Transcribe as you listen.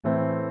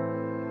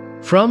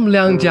From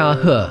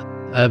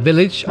Liangjiahe, a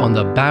village on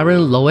the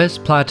barren Loess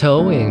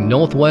Plateau in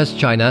northwest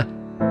China,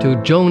 to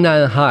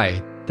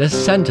Zhongnanhai, the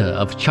center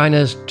of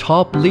China's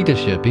top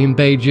leadership in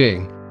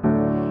Beijing.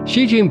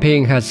 Xi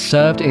Jinping has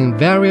served in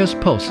various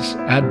posts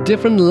at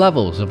different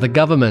levels of the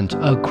government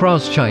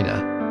across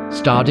China,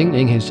 starting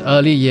in his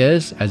early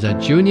years as a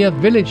junior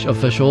village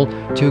official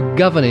to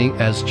governing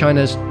as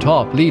China's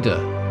top leader.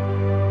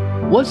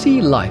 What's he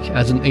like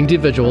as an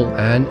individual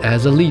and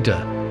as a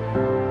leader?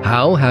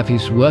 How have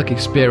his work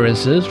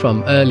experiences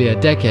from earlier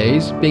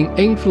decades been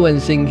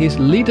influencing his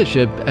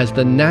leadership as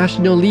the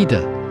national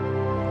leader?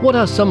 What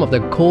are some of the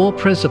core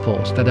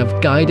principles that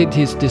have guided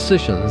his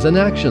decisions and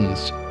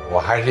actions?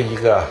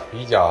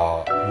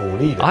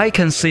 I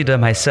consider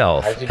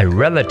myself a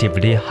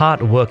relatively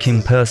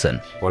hard-working person.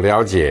 I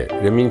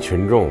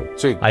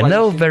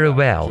know very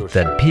well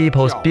that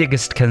people's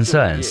biggest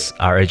concerns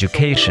are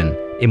education,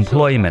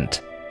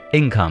 employment,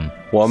 income.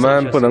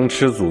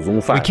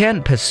 We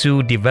can't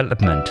pursue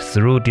development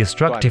through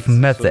destructive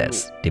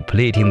methods,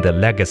 depleting the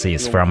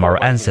legacies from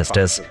our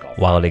ancestors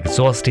while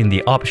exhausting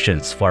the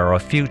options for our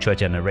future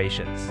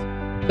generations.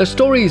 The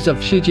Stories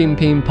of Xi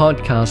Jinping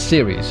podcast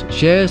series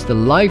shares the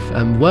life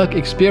and work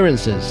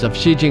experiences of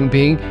Xi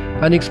Jinping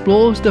and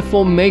explores the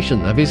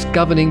formation of his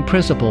governing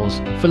principles,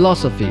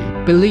 philosophy,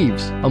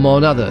 beliefs,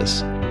 among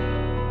others.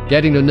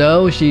 Getting to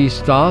know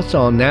Xi's thoughts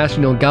on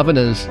national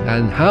governance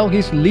and how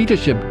his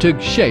leadership took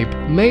shape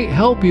may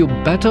help you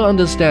better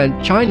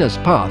understand China's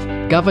path,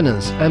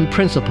 governance, and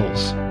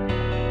principles.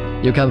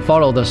 You can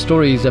follow the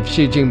Stories of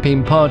Xi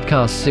Jinping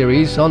podcast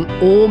series on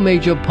all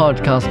major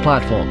podcast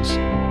platforms.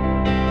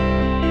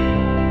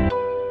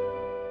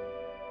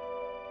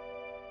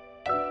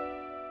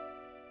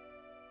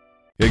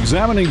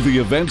 Examining the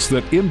events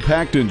that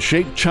impact and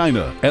shape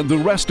China and the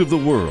rest of the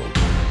world.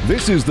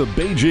 This is the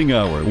Beijing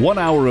Hour, 1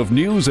 hour of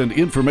news and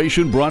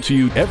information brought to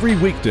you every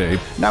weekday.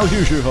 Now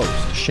here's your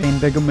host, Shane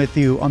Bigham with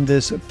you on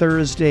this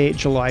Thursday,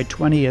 July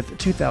 20th,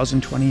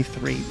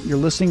 2023. You're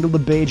listening to the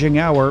Beijing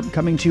Hour,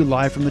 coming to you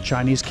live from the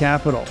Chinese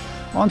capital.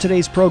 On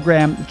today's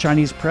program, the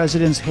Chinese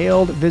president's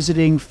hailed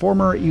visiting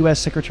former U.S.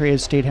 Secretary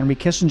of State Henry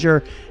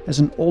Kissinger as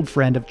an old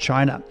friend of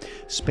China.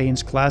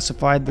 Spain's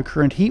classified the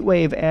current heat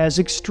wave as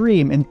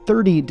extreme in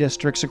 30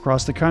 districts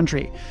across the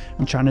country.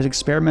 And China's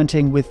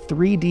experimenting with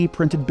 3D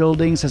printed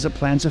buildings as it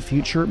plans a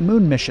future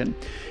moon mission.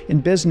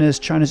 In business,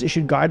 China's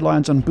issued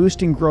guidelines on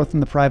boosting growth in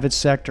the private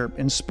sector.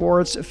 In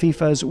sports,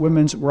 FIFA's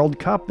Women's World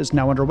Cup is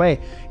now underway.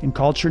 In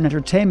culture and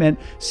entertainment,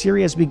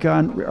 Syria has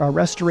begun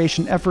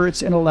restoration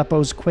efforts in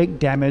Aleppo's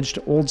quake-damaged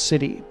old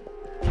city.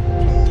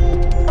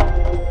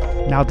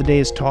 Now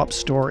today's top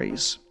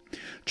stories.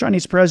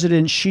 Chinese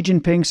President Xi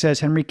Jinping says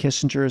Henry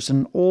Kissinger is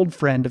an old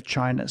friend of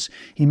China's.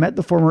 He met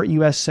the former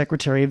U.S.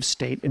 Secretary of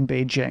State in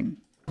Beijing.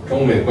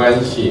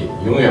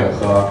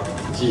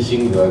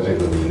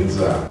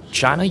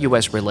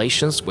 China-U.S.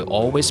 relations will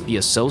always be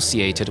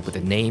associated with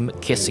the name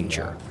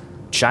Kissinger.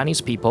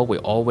 Chinese people will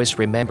always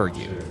remember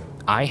you.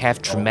 I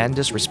have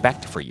tremendous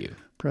respect for you.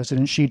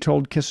 President Xi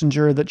told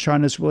Kissinger that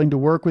China is willing to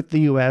work with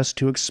the U.S.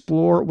 to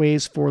explore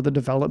ways for the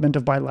development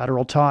of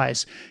bilateral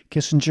ties.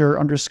 Kissinger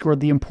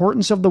underscored the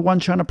importance of the One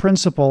China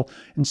principle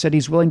and said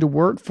he's willing to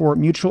work for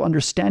mutual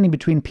understanding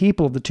between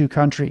people of the two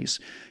countries.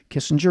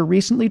 Kissinger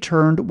recently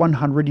turned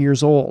 100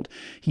 years old.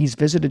 He's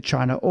visited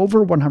China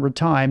over 100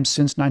 times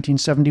since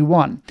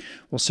 1971.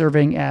 While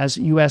serving as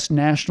U.S.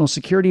 National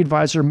Security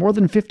Advisor more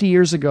than 50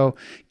 years ago,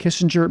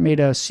 Kissinger made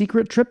a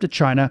secret trip to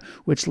China,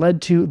 which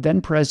led to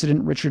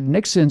then-President Richard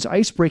Nixon's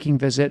ice-breaking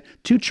visit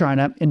to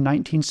China in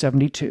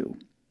 1972.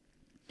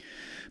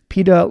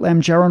 Pita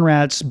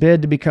Limjaroenrat's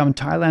bid to become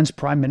Thailand's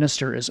prime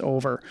minister is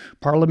over.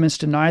 Parliament's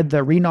denied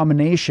the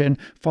renomination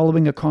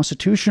following a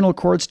constitutional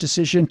court's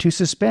decision to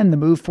suspend the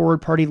Move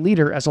Forward Party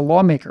leader as a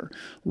lawmaker.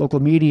 Local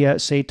media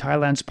say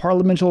Thailand's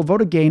parliament will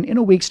vote again in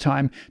a week's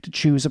time to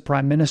choose a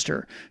prime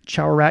minister.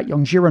 Chawarat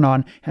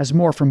Yongjiranon has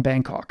more from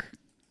Bangkok.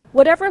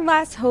 Whatever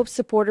last hope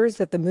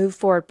supporters of the Move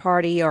Forward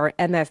Party, or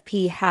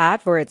MFP,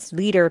 had for its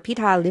leader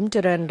Pita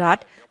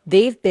Limjaroenrat,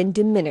 they've been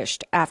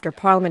diminished after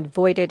Parliament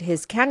voided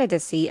his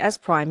candidacy as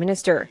Prime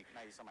Minister.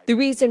 The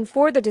reason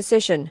for the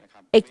decision?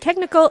 A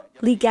technical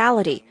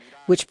legality,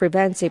 which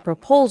prevents a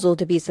proposal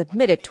to be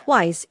submitted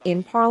twice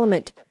in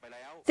Parliament.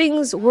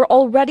 Things were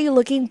already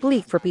looking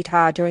bleak for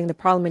Pita during the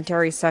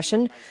parliamentary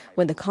session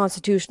when the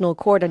Constitutional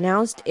Court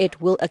announced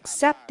it will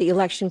accept the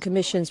Election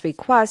Commission's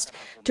request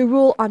to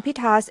rule on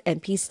Pita's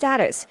MP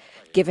status,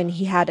 given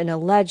he had an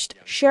alleged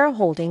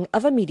shareholding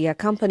of a media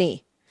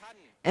company.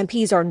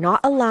 MPs are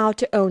not allowed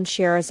to own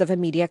shares of a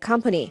media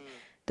company.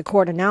 The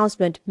court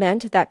announcement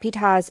meant that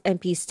Pita's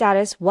MP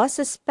status was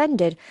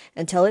suspended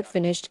until it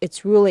finished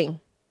its ruling.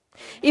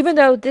 Even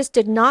though this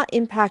did not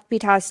impact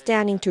Pita's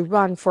standing to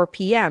run for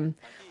PM,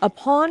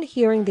 upon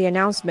hearing the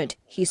announcement,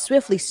 he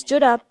swiftly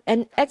stood up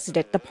and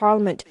exited the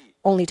parliament,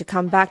 only to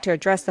come back to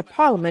address the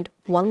parliament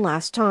one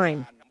last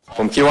time.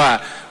 I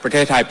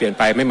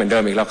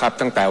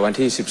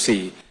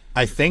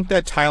think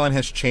that Thailand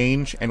has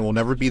changed and will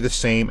never be the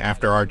same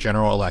after our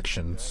general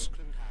elections.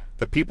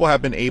 The people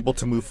have been able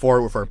to move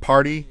forward with our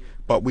party,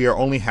 but we are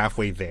only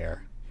halfway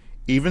there.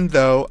 Even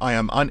though I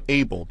am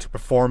unable to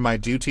perform my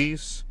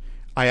duties,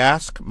 I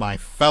ask my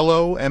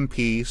fellow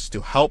MPs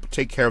to help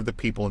take care of the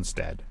people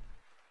instead.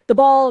 The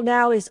ball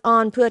now is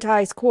on Pheu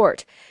Thai's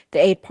court. The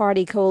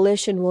 8-party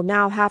coalition will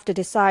now have to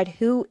decide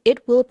who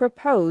it will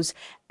propose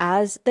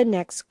as the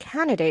next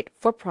candidate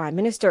for Prime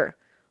Minister.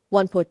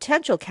 One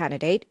potential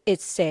candidate is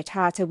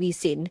Sethar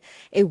Thavisin,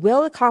 a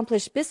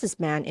well-accomplished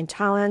businessman in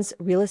Thailand's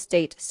real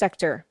estate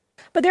sector.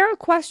 But there are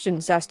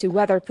questions as to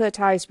whether Pheu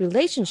Thai's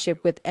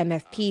relationship with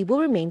MFP will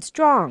remain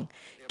strong,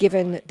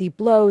 given the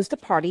blows the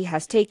party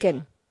has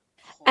taken.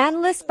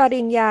 Analyst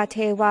Parinya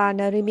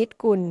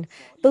Thewanarimitgun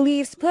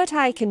believes Pheu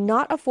Thai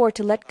cannot afford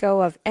to let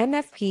go of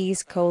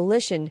MFP's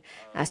coalition,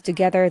 as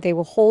together they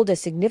will hold a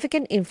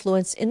significant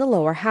influence in the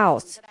lower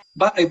house.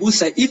 But I would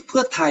say if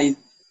Pheu Thai,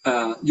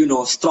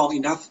 strong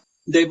enough,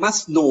 they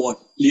must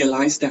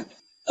realize that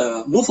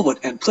move forward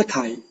and Pheu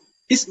Thai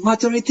is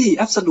majority,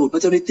 absolute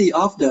majority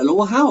of the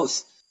lower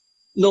house.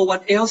 No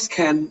one else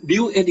can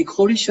build any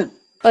coalition.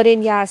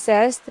 Parinya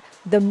says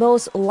the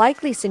most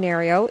likely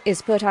scenario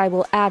is Pheu Thai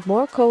will add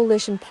more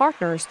coalition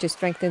partners to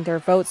strengthen their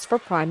votes for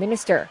Prime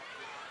Minister.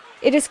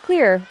 It is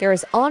clear there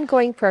is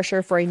ongoing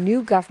pressure for a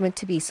new government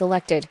to be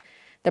selected.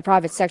 The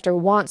private sector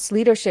wants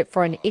leadership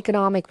for an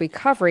economic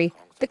recovery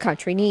the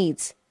country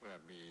needs.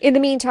 In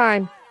the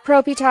meantime,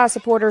 pro-Pita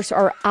supporters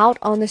are out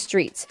on the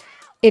streets.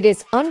 It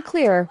is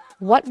unclear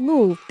what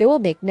move they will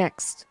make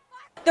next.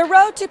 The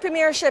road to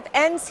premiership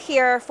ends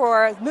here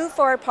for Move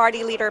Forward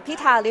Party leader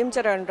Pita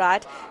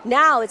Limjaroenrat.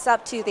 Now it's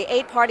up to the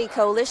 8-party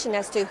coalition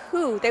as to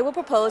who they will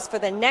propose for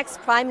the next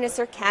Prime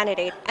Minister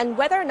candidate and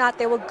whether or not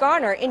they will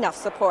garner enough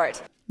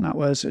support. That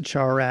was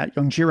Charat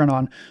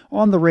Yongjiran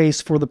on the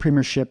race for the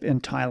premiership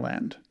in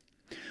Thailand.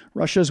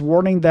 Russia's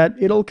warning that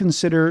it'll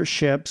consider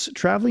ships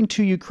traveling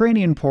to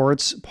Ukrainian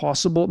ports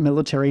possible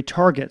military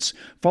targets,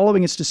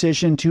 following its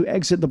decision to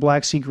exit the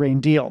Black Sea grain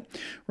deal.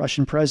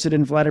 Russian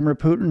President Vladimir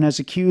Putin has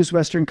accused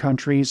Western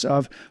countries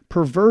of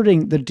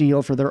perverting the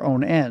deal for their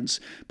own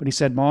ends, but he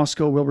said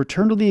Moscow will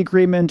return to the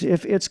agreement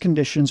if its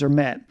conditions are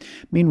met.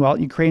 Meanwhile,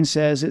 Ukraine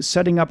says it's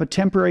setting up a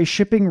temporary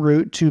shipping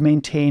route to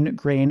maintain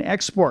grain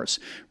exports.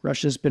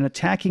 Russia's been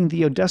attacking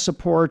the Odessa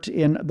port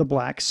in the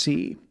Black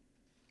Sea.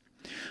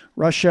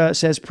 Russia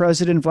says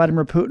President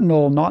Vladimir Putin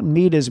will not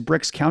meet his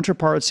BRICS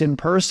counterparts in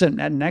person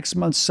at next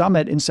month's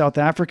summit in South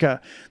Africa.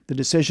 The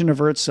decision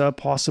averts a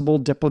possible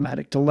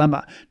diplomatic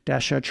dilemma.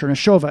 Dasha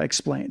Chernyshova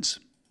explains.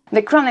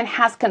 The Kremlin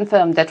has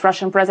confirmed that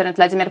Russian President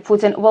Vladimir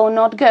Putin will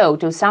not go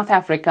to South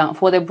Africa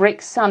for the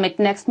BRICS summit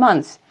next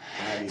month.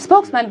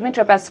 Spokesman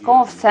Dmitry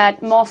Peskov said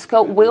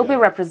Moscow will be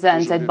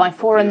represented by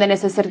Foreign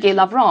Minister Sergei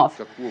Lavrov.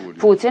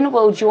 Putin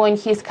will join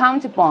his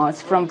counterparts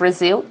from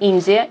Brazil,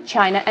 India,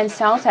 China and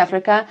South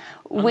Africa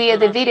via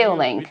the video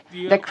link.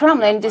 The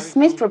Kremlin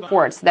dismissed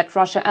reports that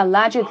Russia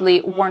allegedly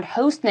warned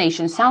host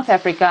nation South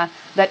Africa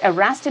that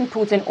arresting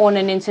Putin on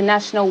an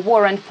international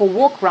warrant for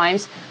war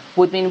crimes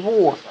would mean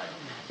war.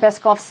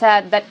 Peskov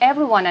said that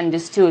everyone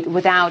understood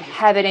without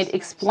having it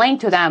explained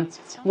to them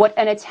what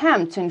an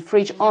attempt to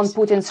infringe on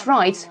Putin's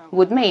rights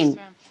would mean.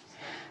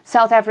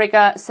 South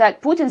Africa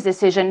said Putin's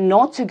decision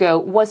not to go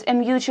was a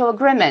mutual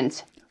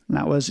agreement.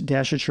 That was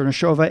Dasha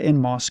Chernyshova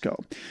in Moscow.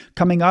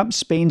 Coming up,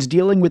 Spain's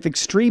dealing with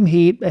extreme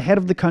heat ahead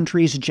of the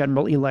country's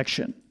general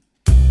election.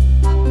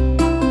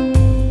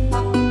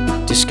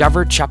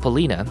 Discover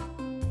Chapelina,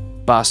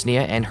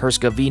 Bosnia and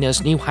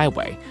Herzegovina's new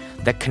highway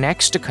that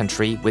connects the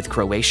country with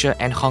Croatia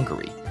and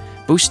Hungary,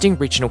 boosting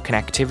regional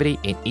connectivity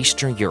in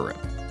Eastern Europe.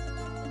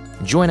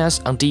 Join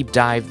us on Deep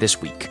Dive this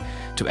week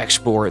to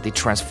explore the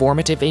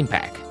transformative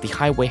impact the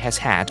highway has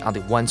had on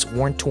the once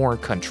war-torn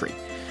country,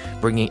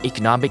 bringing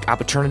economic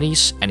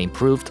opportunities and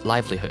improved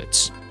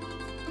livelihoods.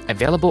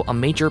 Available on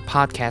major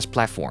podcast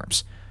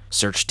platforms.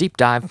 Search Deep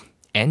Dive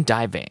and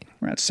dive in.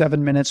 We're at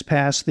 7 minutes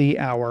past the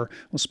hour.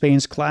 Well,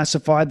 Spain's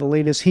classified the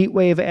latest heat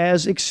wave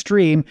as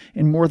extreme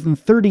in more than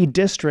 30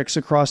 districts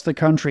across the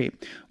country.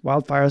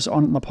 Wildfires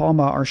on La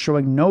Palma are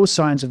showing no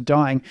signs of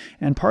dying,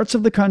 and parts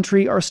of the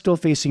country are still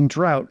facing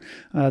drought.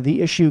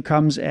 The issue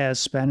comes as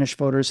Spanish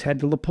voters head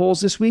to the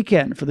polls this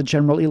weekend for the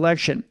general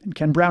election. And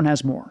Ken Brown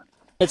has more.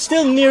 It's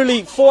still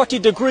nearly 40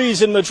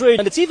 degrees in Madrid,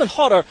 and it's even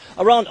hotter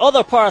around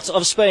other parts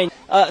of Spain.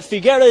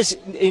 Figueres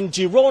in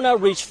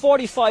Girona reached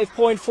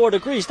 45.4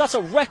 degrees. That's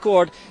a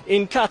record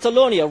in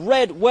Catalonia.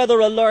 Red weather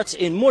alerts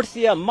in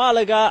Murcia,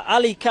 Malaga,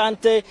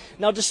 Alicante.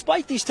 Now,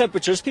 despite these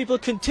temperatures, people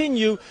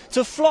continue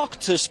to flock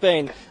to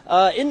Spain.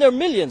 In their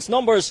millions,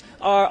 numbers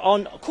are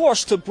on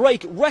course to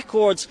break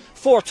records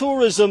for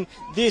tourism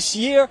this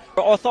year.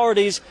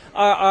 Authorities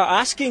are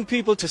asking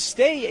people to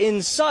stay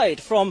inside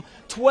from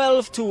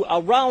 12 to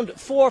around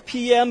 4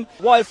 p.m.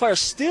 Wildfires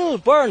still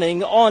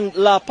burning on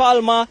La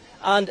Palma,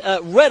 and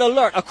red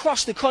alert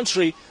across the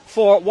country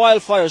for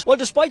wildfires. Well,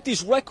 despite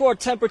these record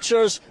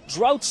temperatures,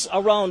 droughts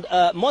around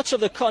much of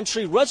the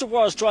country,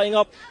 reservoirs drying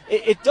up,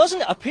 it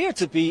doesn't appear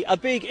to be a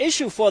big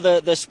issue for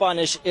the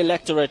Spanish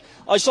electorate.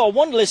 I saw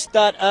one list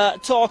that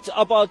talked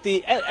about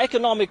the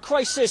economic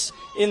crisis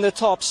in the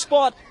top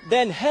spot,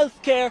 then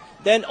healthcare,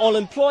 then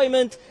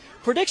unemployment,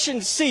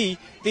 predictions see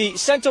the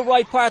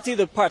centre-right party,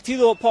 the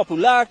Partido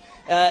Popular,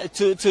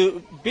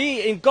 to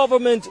be in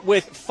government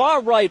with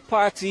far-right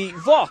party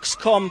Vox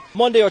come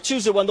Monday or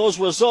Tuesday when those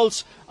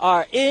results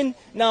are in.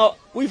 Now,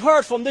 we've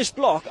heard from this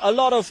bloc a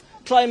lot of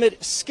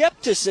climate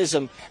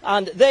scepticism,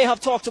 and they have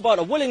talked about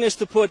a willingness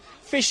to put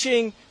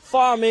fishing,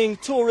 farming,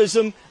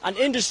 tourism and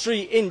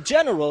industry in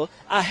general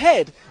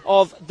ahead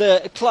of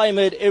the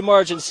climate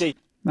emergency.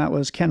 That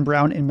was Ken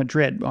Brown in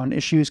Madrid on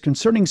issues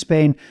concerning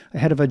Spain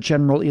ahead of a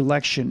general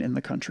election in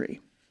the country.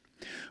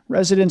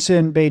 Residents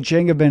in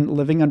Beijing have been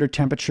living under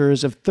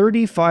temperatures of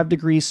 35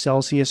 degrees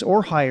Celsius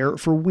or higher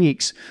for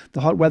weeks.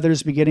 The hot weather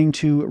is beginning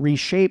to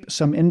reshape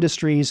some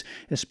industries,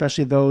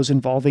 especially those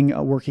involving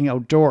working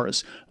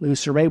outdoors. Lou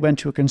Surrey went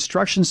to a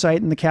construction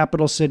site in the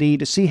capital city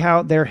to see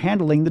how they're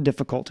handling the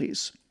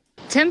difficulties.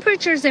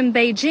 Temperatures in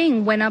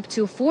Beijing went up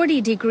to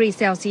 40 degrees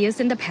Celsius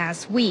in the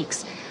past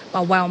weeks.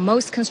 But while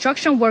most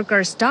construction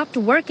workers stopped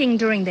working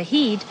during the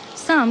heat,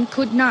 some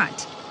could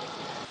not.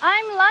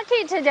 I'm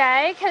lucky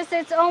today because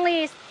it's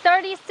only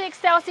 36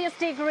 Celsius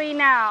degree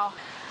now.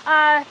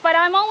 But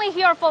I'm only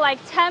here for like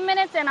 10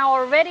 minutes and I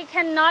already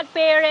cannot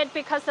bear it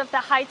because of the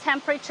high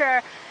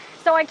temperature.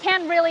 So I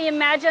can't really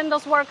imagine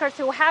those workers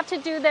who have to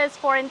do this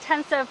for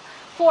intensive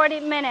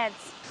 40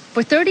 minutes.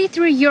 For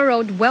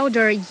 33-year-old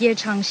welder Ye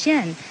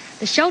Changxian,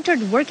 the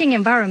sheltered working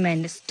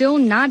environment is still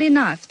not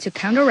enough to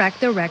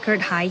counteract the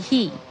record high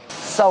heat.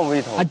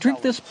 I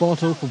drink this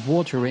bottle of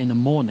water in the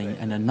morning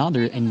and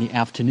another in the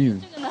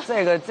afternoon.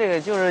 I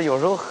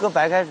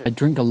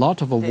drink a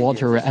lot of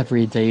water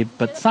every day,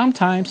 but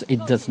sometimes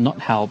it does not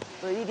help.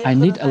 I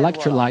need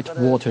electrolyte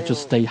water to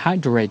stay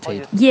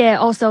hydrated. Ye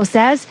also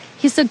says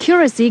his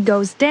accuracy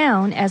goes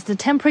down as the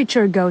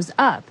temperature goes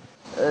up.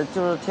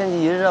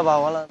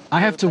 I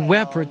have to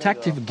wear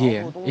protective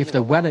gear. If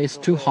the weather is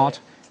too hot,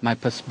 my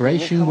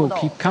perspiration will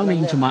keep coming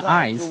into my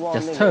eyes,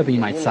 disturbing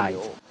my sight.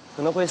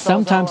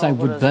 Sometimes I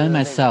would burn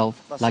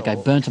myself, like I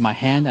burnt my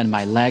hand and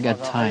my leg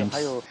at times.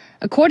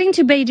 According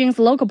to Beijing's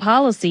local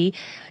policy,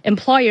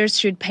 employers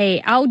should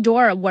pay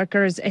outdoor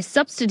workers a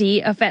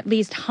subsidy of at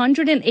least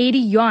 180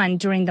 yuan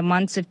during the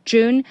months of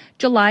June,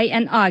 July,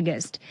 and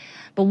August.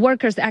 But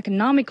workers'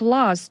 economic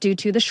loss due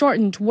to the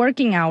shortened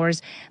working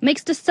hours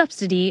makes the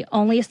subsidy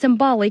only a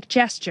symbolic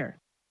gesture.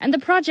 And the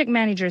project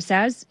manager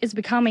says it's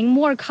becoming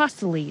more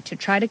costly to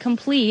try to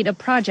complete a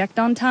project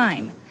on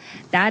time.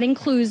 That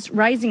includes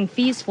rising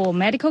fees for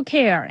medical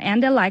care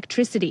and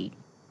electricity.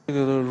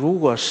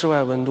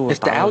 If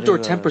the outdoor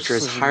temperature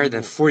is higher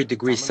than 40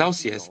 degrees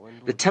Celsius,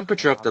 the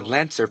temperature of the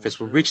land surface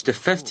will reach to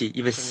 50,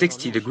 even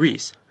 60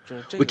 degrees.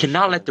 We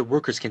cannot let the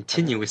workers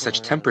continue with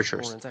such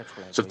temperatures.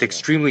 So if the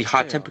extremely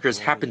hot temperatures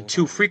happen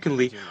too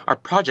frequently, our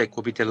project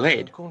will be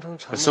delayed.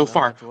 But so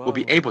far, we'll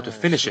be able to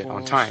finish it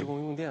on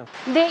time.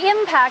 The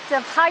impact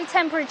of high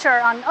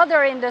temperature on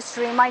other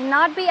industry might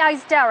not be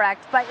as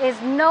direct, but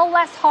is no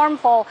less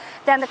harmful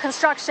than the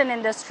construction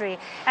industry.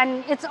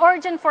 And it's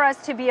urgent for us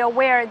to be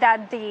aware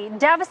that the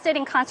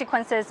devastating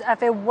consequences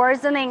of a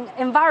worsening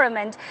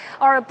environment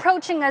are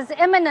approaching us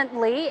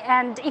imminently,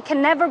 and it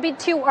can never be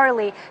too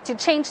early to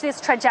change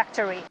this trajectory.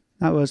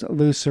 That was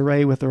Lou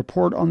Surrey with a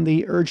report on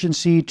the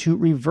urgency to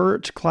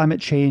revert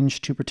climate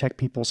change to protect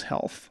people's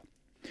health.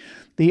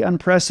 The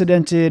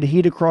unprecedented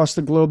heat across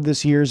the globe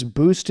this year has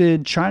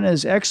boosted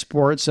China's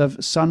exports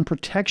of sun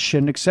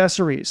protection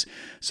accessories.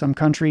 Some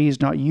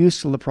countries not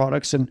used to the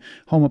products and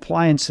home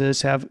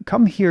appliances have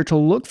come here to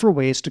look for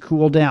ways to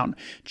cool down.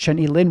 Chen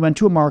Yilin went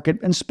to a market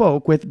and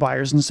spoke with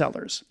buyers and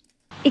sellers.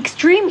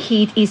 Extreme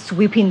heat is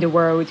sweeping the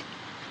world.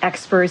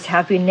 Experts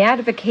have been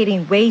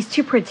advocating ways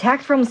to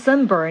protect from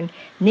sunburn,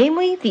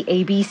 namely the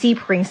ABC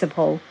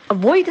principle: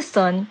 avoid the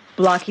sun,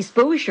 block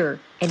exposure,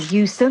 and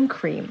use sun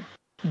cream.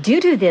 Due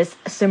to this,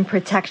 sun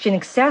protection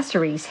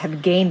accessories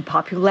have gained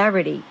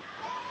popularity.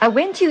 I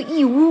went to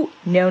Yiwu,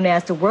 known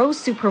as the world's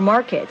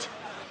supermarket.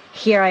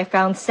 Here I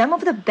found some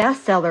of the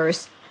best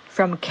sellers,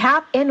 from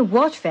cap and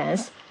watch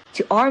fans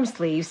to arm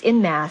sleeves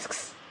and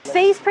masks.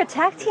 Face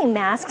protecting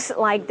masks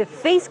like the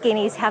face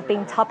guineas have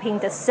been topping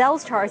the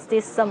sales charts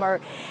this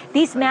summer.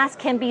 These masks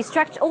can be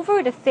stretched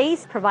over the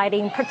face,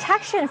 providing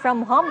protection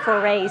from harmful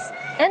rays.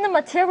 And the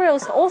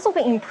materials also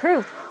been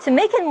improved to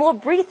make it more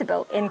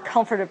breathable and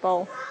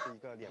comfortable.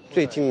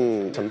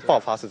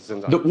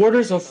 The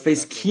orders of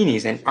face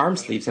guineas and arm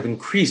sleeves have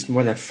increased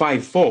more than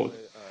 5-fold.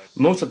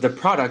 Most of the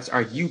products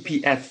are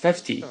UPF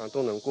 50.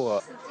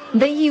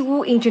 The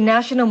Yiwu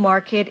International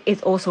Market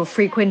is also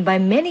frequented by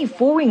many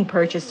foreign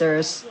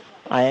purchasers.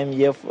 I am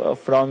here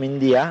from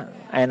India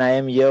and I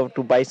am here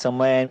to buy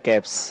summer and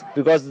caps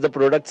because the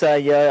products are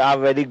here are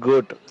very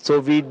good. So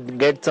we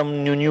get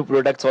some new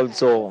products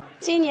also.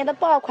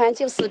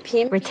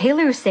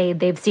 Retailers say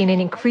they've seen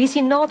an increase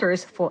in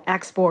orders for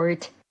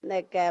export.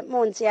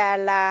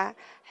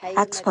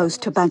 Exports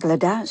to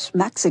Bangladesh,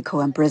 Mexico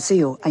and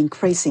Brazil are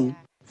increasing.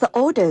 The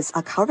orders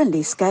are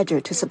currently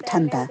scheduled to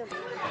September.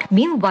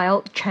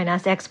 Meanwhile,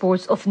 China's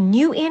exports of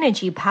new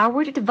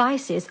energy-powered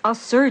devices are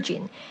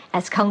surging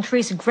as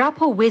countries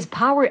grapple with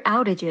power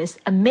outages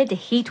amid the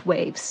heat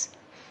waves.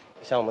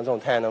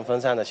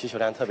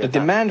 The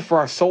demand for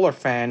our solar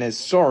fan is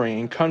soaring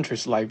in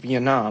countries like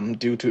Vietnam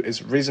due to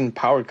its recent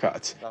power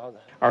cuts.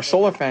 Our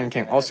solar fan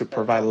can also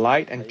provide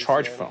light and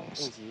charge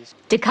phones.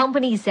 The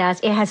company says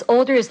it has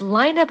orders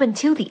lined up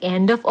until the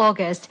end of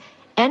August,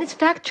 and its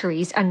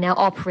factories are now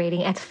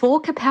operating at full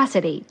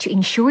capacity to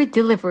ensure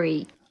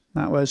delivery.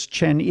 That was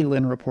Chen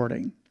Yilin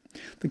reporting.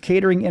 The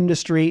catering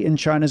industry in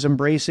China is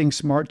embracing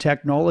smart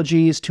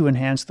technologies to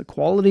enhance the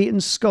quality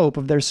and scope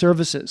of their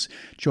services.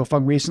 Zhou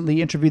Feng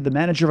recently interviewed the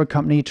manager of a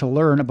company to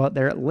learn about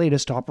their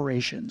latest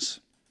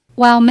operations.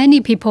 While many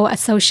people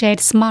associate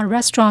smart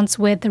restaurants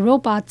with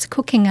robots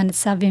cooking and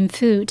serving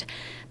food,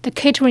 the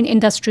catering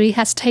industry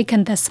has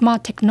taken the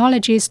smart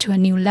technologies to a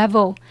new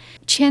level.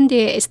 Qian Die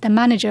is the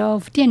manager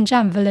of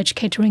Dianzhan Village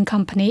Catering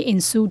Company in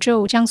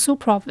Suzhou, Jiangsu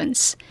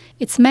Province.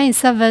 Its main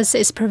service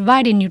is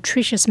providing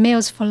nutritious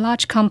meals for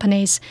large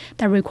companies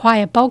that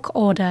require bulk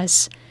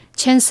orders.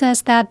 Chen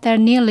says that their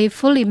nearly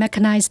fully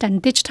mechanized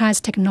and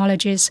digitized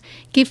technologies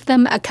give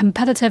them a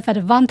competitive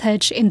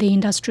advantage in the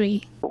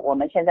industry.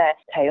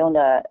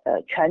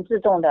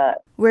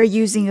 We're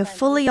using a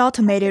fully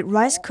automated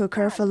rice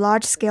cooker for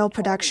large-scale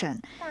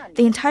production.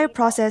 The entire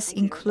process,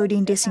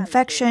 including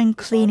disinfection,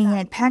 cleaning,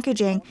 and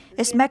packaging,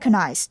 is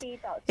mechanized.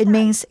 It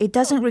means it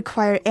doesn't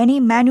require any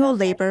manual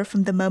labor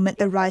from the moment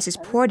the rice is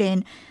poured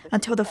in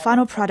until the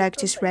final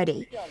product is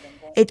ready.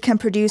 It can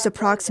produce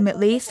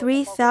approximately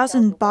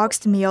 3,000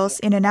 boxed meals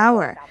in an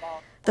hour.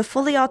 The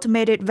fully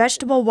automated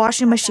vegetable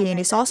washing machine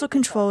is also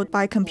controlled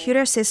by a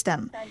computer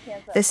system.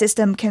 The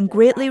system can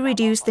greatly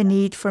reduce the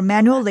need for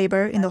manual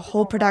labor in the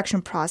whole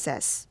production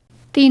process.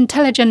 The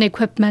intelligent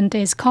equipment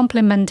is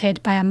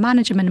complemented by a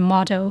management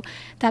model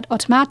that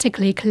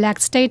automatically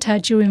collects data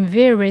during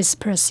various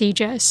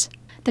procedures.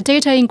 The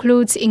data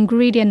includes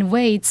ingredient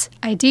weights,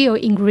 ideal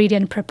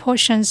ingredient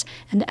proportions,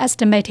 and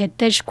estimated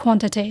dish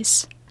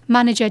quantities.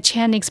 Manager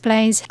Chen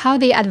explains how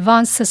the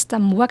advanced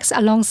system works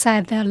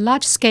alongside their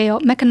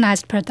large-scale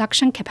mechanized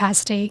production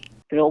capacity.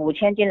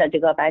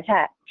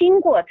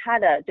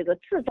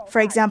 For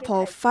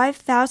example,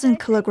 5,000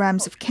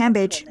 kilograms of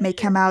cabbage may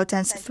come out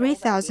as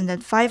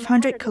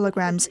 3,500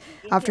 kilograms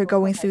after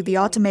going through the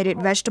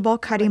automated vegetable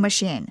cutting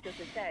machine.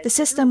 The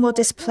system will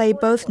display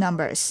both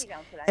numbers.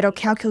 It'll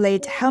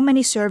calculate how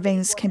many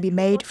servings can be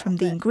made from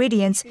the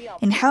ingredients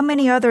and how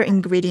many other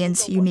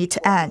ingredients you need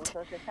to add.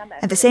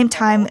 At the same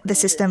time, the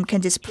system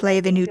can display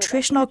the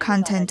nutritional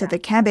content of the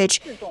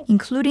cabbage,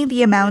 including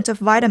the amount of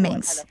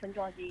vitamins.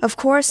 Of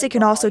course, it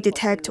can also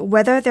detect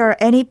whether there are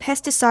any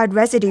pesticide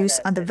residues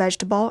on the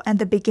vegetable at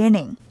the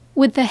beginning.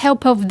 With the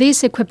help of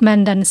this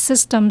equipment and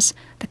systems,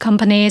 the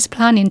company is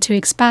planning to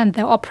expand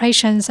their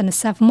operations and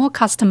serve more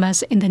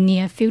customers in the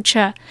near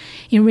future.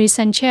 In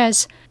recent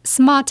years,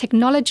 smart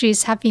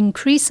technologies have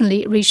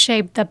increasingly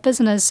reshaped the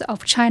business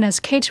of China's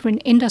catering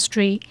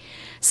industry.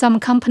 Some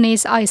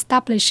companies are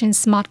establishing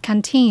smart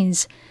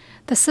canteens.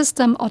 The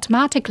system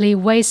automatically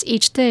weighs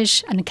each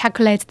dish and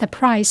calculates the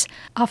price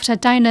after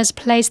diners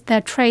place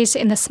their trays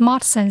in the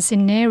smart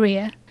sensing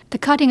area. The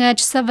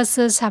cutting-edge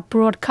services have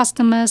brought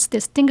customers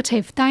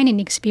distinctive dining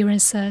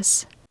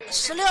experiences.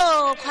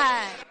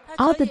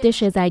 All the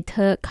dishes I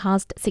took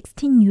cost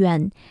 16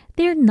 yuan.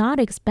 They're not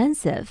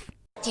expensive.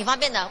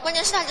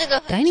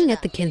 Dining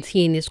at the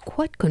canteen is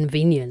quite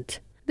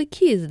convenient. The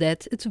key is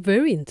that it's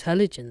very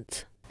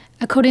intelligent.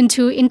 According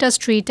to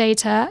industry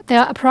data, there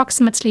are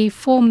approximately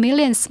 4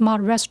 million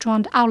smart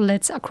restaurant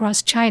outlets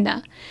across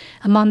China.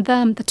 Among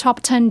them, the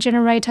top 10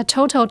 generate a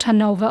total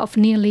turnover of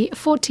nearly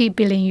 40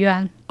 billion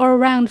yuan, or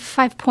around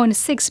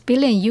 $5.6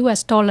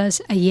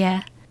 billion a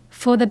year.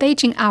 For the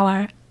Beijing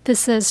Hour,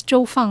 this is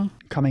Zhou Feng.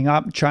 Coming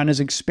up, China's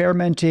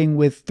experimenting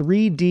with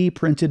 3D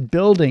printed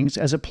buildings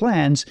as it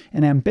plans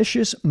an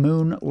ambitious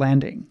moon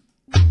landing.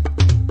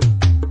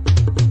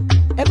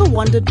 Ever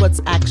wondered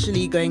what's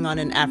actually going on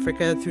in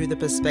Africa through the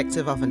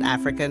perspective of an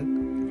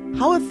African?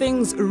 How are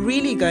things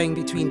really going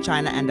between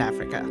China and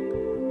Africa?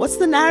 What's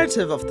the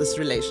narrative of this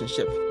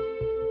relationship?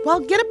 Well,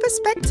 get a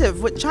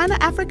perspective with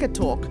China-Africa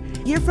Talk.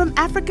 Hear from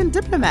African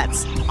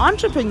diplomats,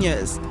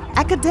 entrepreneurs,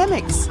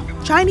 academics,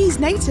 Chinese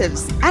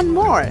natives, and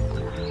more.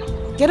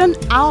 Get on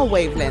our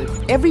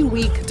wavelength every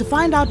week to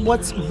find out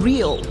what's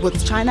real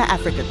with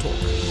China-Africa Talk.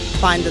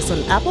 Find us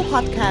on Apple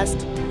Podcast,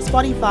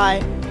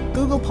 Spotify,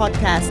 Google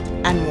Podcast,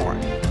 and more.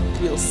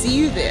 We'll see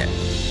you there.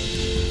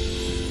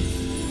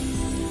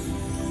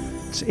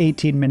 It's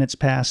 18 minutes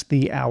past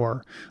the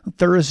hour.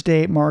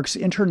 Thursday marks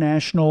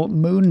International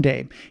Moon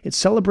Day. It's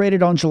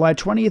celebrated on July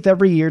 20th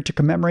every year to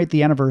commemorate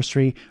the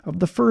anniversary of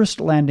the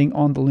first landing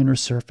on the lunar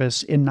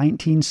surface in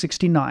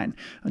 1969.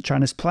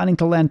 China's planning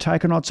to land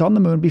taikonauts on the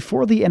moon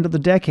before the end of the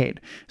decade.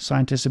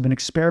 Scientists have been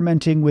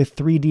experimenting with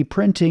 3D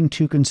printing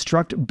to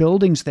construct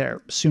buildings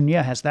there. Sun Ye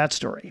has that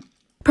story.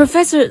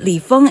 Professor Li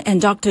Feng and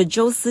Dr.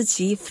 Zhou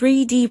Siqi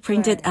 3D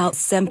printed out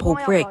sample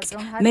bricks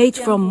made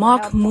from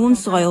mock moon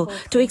soil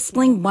to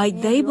explain why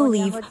they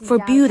believe for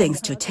buildings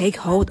to take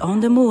hold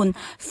on the moon,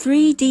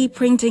 3D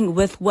printing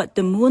with what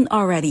the moon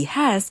already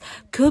has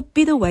could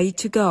be the way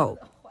to go.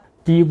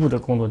 第一步的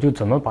工作就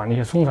怎么把那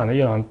些松散的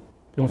叶壤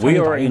We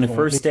are in the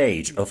first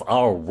stage of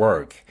our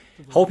work,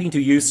 hoping to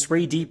use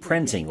 3D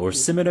printing or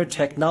similar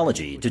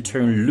technology to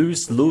turn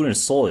loose lunar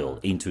soil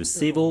into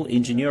civil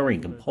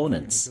engineering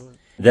components.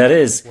 That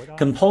is,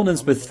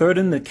 components with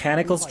certain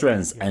mechanical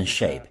strength and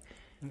shape.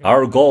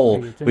 Our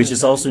goal, which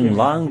is also in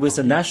line with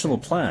the national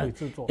plan,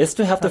 is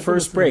to have the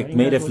first brick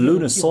made of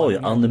lunar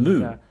soil on the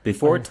moon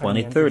before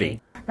 2030.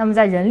 In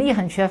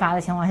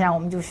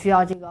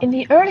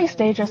the early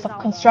stages of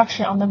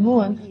construction on the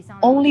moon,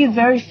 only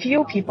very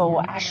few people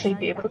will actually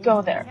be able to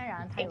go there.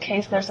 In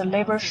case there's a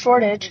labor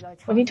shortage,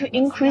 we need to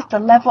increase the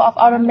level of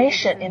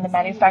automation in the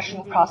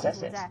manufacturing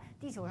processes.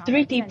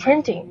 3D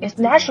printing is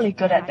naturally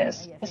good at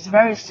this. It's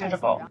very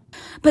suitable.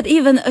 But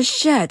even a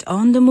shed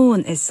on the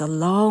moon is a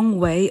long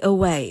way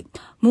away.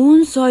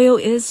 Moon soil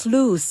is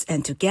loose,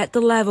 and to get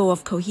the level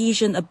of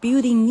cohesion a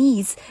building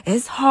needs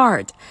is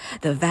hard.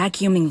 The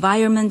vacuum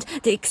environment,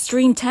 the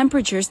extreme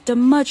temperatures, the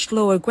much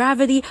lower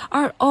gravity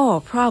are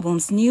all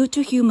problems new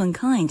to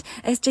humankind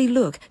as they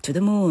look to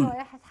the moon.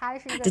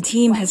 The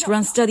team has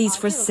run studies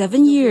for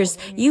 7 years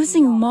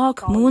using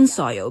mock moon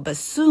soil, but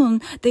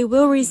soon they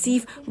will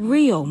receive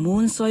real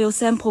moon soil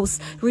samples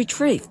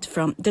retrieved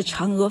from the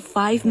Chang'e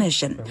 5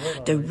 mission.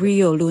 The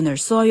real lunar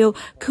soil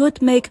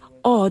could make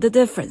all the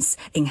difference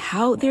in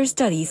how their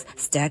studies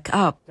stack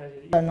up.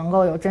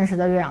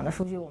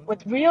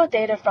 With real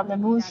data from the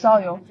moon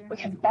soil, we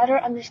can better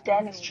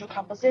understand its true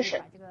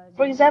composition.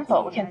 For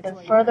example, we can then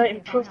further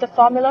improve the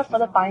formula for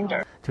the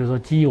binder.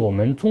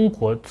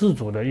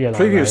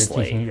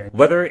 Previously,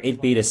 whether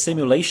it be the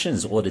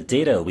simulations or the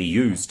data we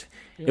used,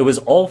 it was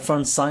all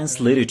from science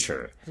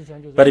literature.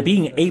 But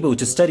being able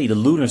to study the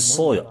lunar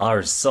soil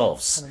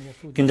ourselves,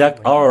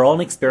 conduct our own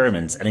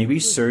experiments and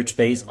research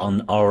based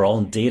on our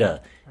own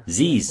data,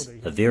 these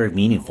are very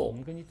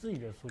meaningful.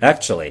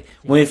 Actually,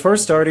 when we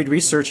first started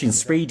researching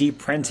 3D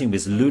printing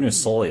with lunar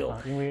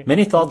soil,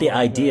 many thought the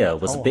idea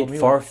was a bit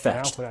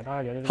far-fetched.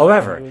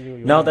 However,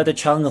 now that the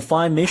Chang'e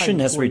 5 mission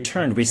has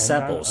returned with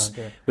samples,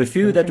 we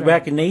feel that the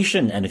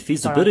recognition and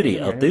feasibility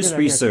of this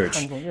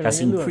research has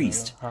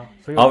increased.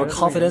 Our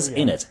confidence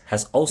in it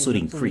has also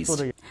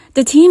increased.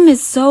 The team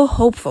is so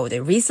hopeful they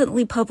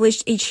recently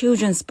published a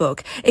children's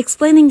book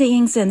explaining the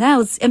ins and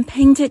outs and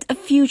painted a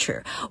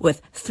future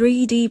with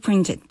 3D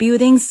printed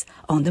buildings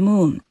on the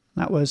moon.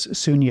 That was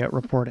Sunya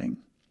reporting.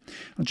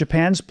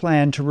 Japan's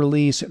plan to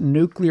release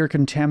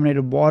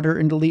nuclear-contaminated water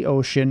into the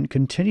ocean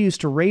continues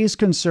to raise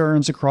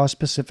concerns across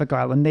Pacific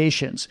Island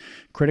nations.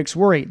 Critics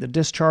worry the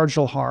discharge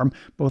will harm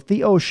both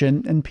the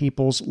ocean and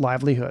people's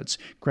livelihoods.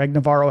 Greg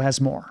Navarro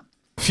has more.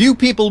 Few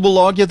people will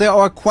argue there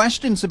are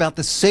questions about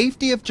the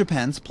safety of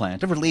Japan's plan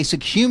to release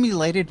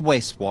accumulated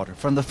wastewater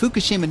from the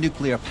Fukushima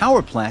nuclear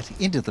power plant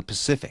into the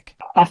Pacific.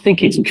 I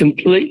think it's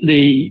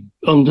completely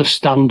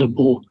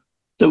understandable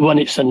that when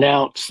it's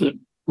announced that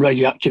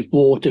radioactive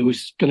water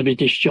was going to be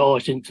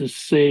discharged into the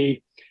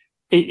sea,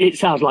 it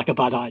sounds like a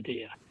bad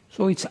idea.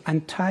 So it's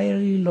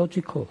entirely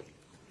logical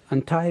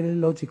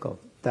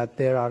that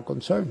there are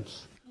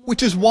concerns.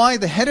 Which is why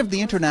the head of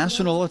the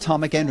International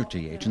Atomic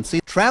Energy Agency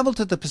traveled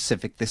to the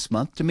Pacific this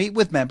month to meet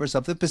with members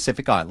of the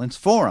Pacific Islands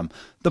Forum,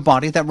 the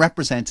body that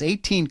represents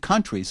 18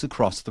 countries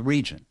across the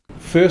region.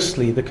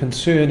 Firstly, the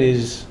concern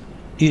is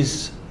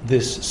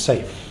this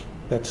safe?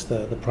 That's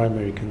the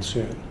primary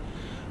concern.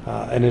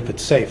 And if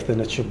it's safe, then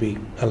it should be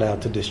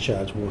allowed to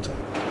discharge water.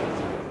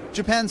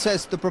 Japan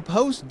says the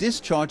proposed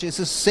discharge is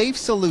a safe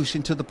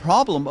solution to the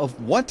problem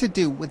of what to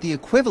do with the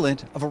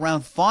equivalent of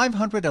around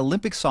 500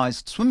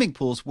 Olympic-sized swimming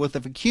pools worth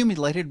of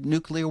accumulated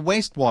nuclear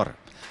wastewater.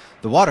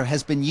 The water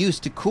has been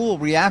used to cool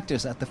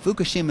reactors at the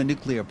Fukushima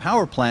nuclear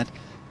power plant,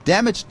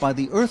 damaged by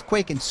the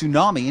earthquake and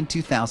tsunami in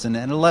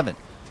 2011.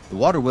 The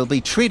water will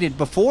be treated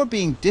before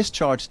being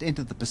discharged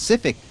into the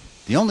Pacific.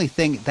 The only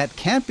thing that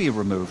can't be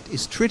removed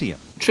is tritium.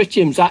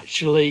 Tritium's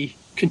actually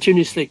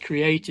continuously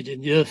created in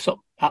the Earth's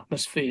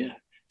atmosphere.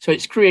 So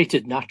it's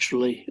created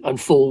naturally and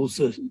falls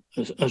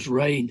as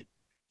rain.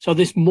 So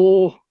there's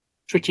more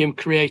tritium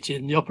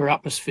created in the upper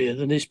atmosphere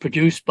than is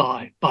produced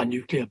by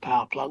nuclear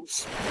power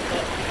plants.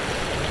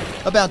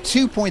 About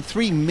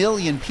 2.3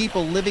 million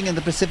people living in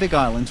the Pacific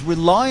Islands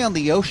rely on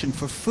the ocean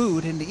for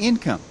food and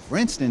income. For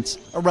instance,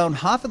 around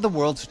half of the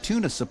world's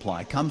tuna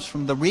supply comes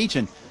from the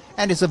region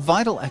and is a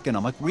vital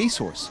economic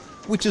resource,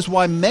 which is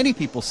why many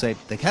people say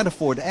they can't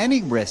afford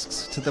any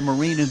risks to the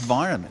marine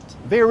environment.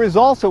 There is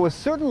also a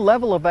certain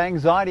level of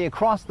anxiety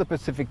across the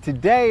Pacific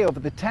today over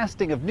the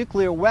testing of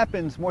nuclear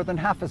weapons more than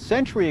half a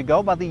century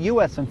ago by the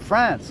US and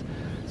France.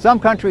 Some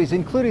countries,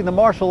 including the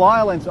Marshall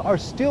Islands, are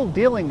still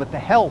dealing with the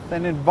health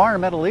and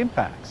environmental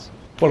impacts.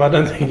 Well, I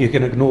don't think you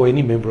can ignore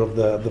any member of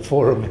the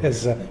forum,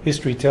 as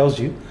history tells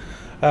you.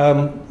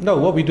 No,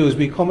 what we do is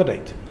we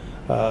accommodate.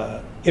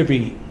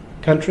 Every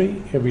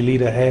country, every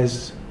leader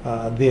has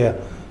their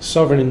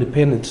sovereign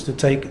independence to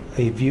take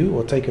a view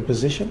or take a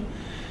position,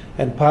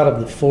 and part of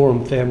the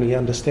forum family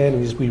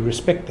understanding is we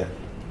respect that.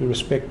 We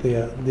respect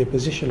their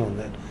position on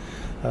that,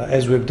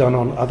 as we've done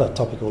on other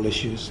topical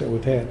issues that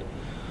we've had.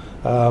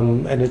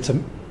 And it's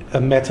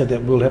a matter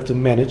that we'll have to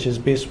manage as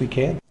best we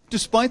can.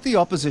 Despite the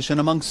opposition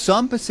among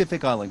some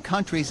Pacific Island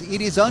countries,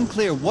 it is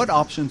unclear what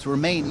options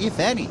remain,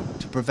 if any,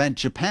 to prevent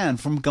Japan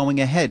from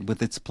going ahead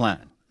with its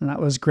plan. And that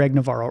was Greg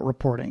Navarro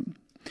reporting.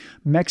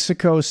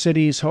 Mexico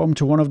City is home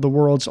to one of the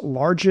world's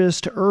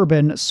largest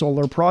urban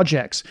solar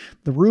projects.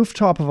 The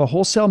rooftop of a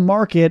wholesale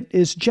market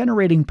is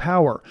generating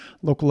power.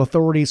 Local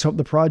authorities hope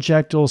the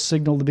project will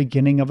signal the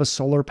beginning of a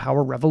solar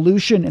power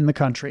revolution in the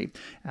country.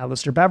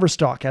 Alistair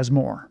Baverstock has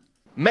more.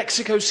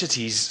 Mexico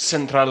City's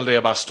Central de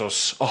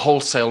Abastos, a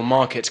wholesale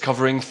market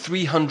covering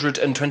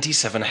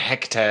 327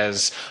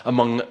 hectares,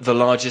 among the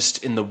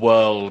largest in the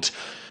world.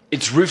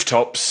 Its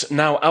rooftops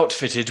now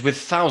outfitted with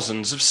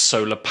thousands of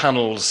solar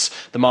panels.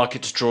 The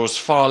market draws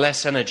far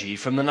less energy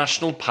from the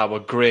national power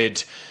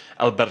grid.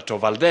 Alberto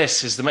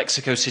Valdés is the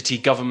Mexico City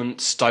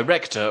government's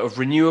director of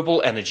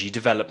renewable energy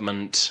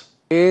development.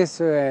 This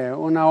is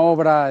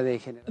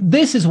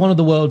one of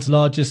the world's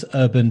largest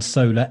urban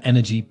solar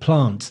energy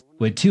plants,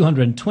 with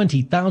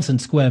 220,000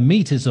 square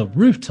meters of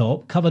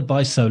rooftop covered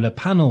by solar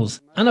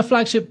panels, and a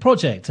flagship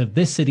project of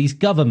this city's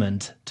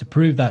government to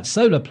prove that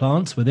solar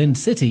plants within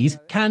cities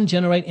can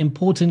generate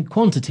important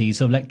quantities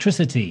of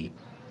electricity.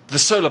 The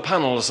solar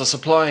panels are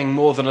supplying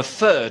more than a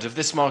third of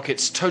this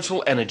market's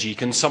total energy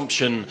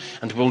consumption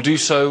and will do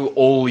so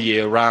all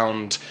year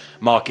round.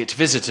 Market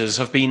visitors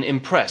have been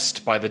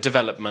impressed by the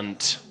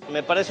development.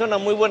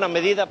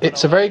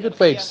 It's a very good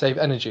way to save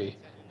energy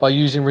by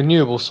using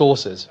renewable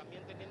sources,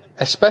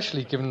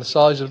 especially given the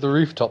size of the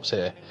rooftops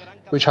here,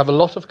 which have a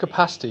lot of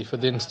capacity for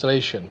the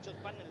installation.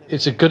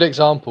 It's a good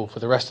example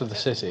for the rest of the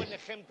city.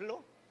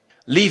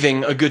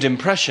 Leaving a good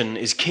impression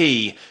is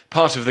key.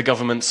 Part of the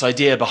government's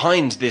idea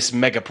behind this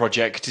mega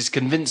project is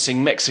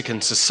convincing Mexican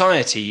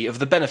society of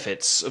the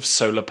benefits of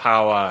solar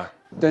power.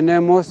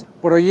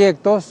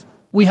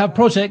 We have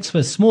projects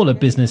for smaller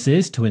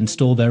businesses to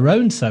install their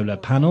own solar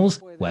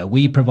panels, where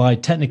we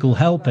provide technical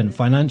help and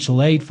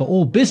financial aid for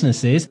all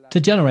businesses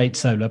to generate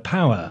solar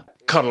power.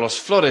 Carlos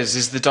Flores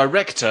is the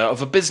director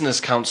of a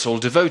business council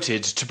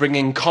devoted to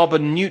bringing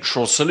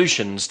carbon-neutral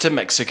solutions to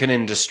Mexican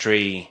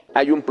industry.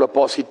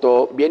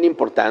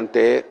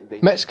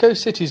 Mexico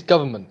City's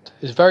government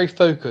is very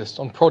focused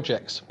on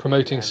projects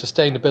promoting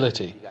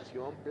sustainability,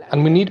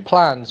 and we need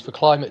plans for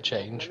climate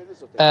change,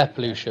 air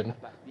pollution,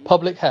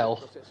 public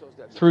health,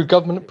 through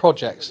government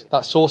projects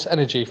that source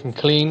energy from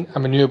clean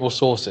and renewable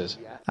sources.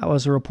 That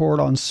was a report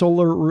on a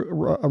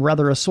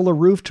solar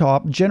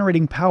rooftop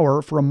generating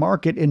power for a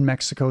market in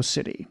Mexico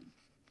City.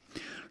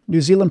 New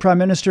Zealand Prime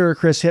Minister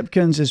Chris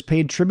Hipkins has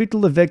paid tribute to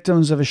the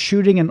victims of a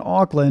shooting in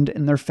Auckland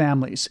and their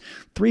families.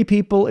 3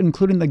 people,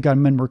 including the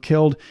gunman, were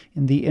killed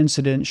in the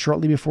incident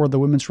shortly before the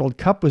Women's World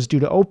Cup was due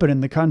to open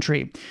in the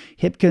country.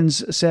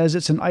 Hipkins says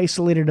it's an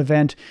isolated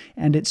event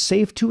and it's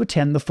safe to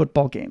attend the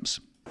football games.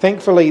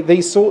 Thankfully,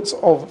 these sorts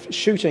of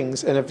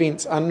shootings and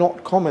events are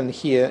not common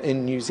here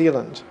in New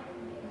Zealand.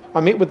 I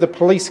met with the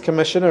police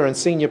commissioner and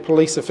senior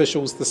police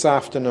officials this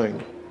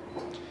afternoon.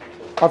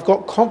 I've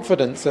got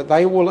confidence that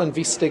they will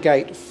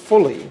investigate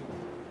fully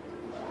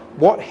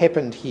what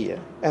happened here,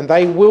 and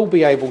they will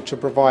be able to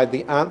provide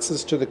the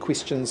answers to the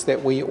questions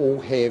that we all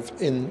have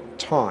in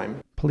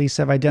time. Police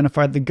have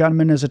identified the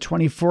gunman as a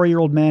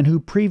 24-year-old man who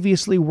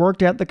previously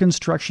worked at the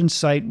construction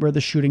site where the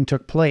shooting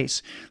took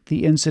place.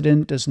 The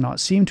incident does not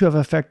seem to have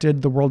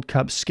affected the World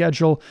Cup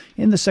schedule.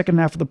 In the second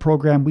half of the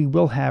program, we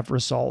will have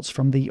results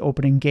from the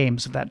opening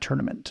games of that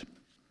tournament.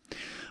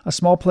 A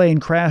small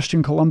plane crashed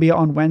in Colombia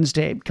on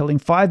Wednesday, killing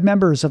 5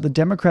 members of the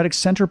Democratic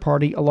Center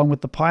Party along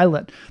with the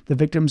pilot. The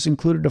victims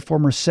included a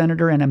former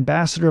senator and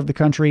ambassador of the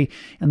country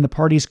and the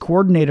party's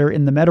coordinator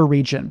in the Meta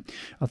region.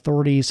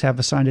 Authorities have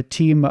assigned a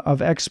team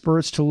of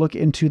experts to look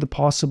into the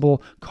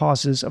possible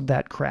causes of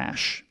that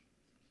crash.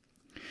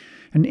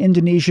 An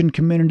Indonesian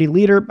community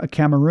leader, a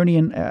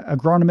Cameroonian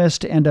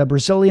agronomist, and a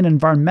Brazilian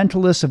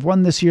environmentalist have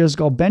won this year's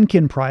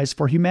Gulbenkian Prize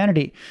for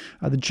Humanity.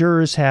 The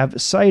jurors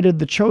have cited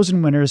the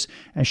chosen winners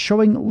as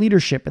showing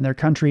leadership in their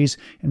countries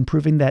and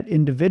proving that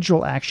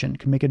individual action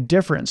can make a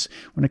difference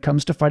when it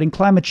comes to fighting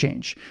climate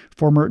change.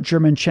 Former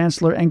German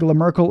Chancellor Angela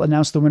Merkel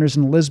announced the winners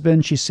in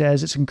Lisbon. She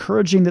says it's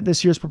encouraging that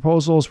this year's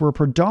proposals were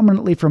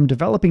predominantly from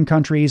developing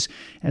countries,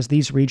 as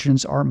these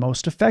regions are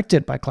most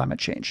affected by climate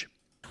change.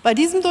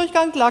 During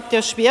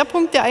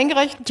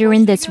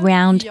this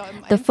round,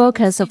 the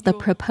focus of the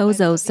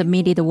proposals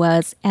submitted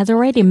was, as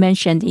already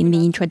mentioned in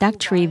the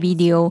introductory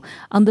video,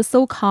 on the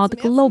so-called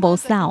Global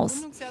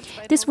South.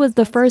 This was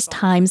the first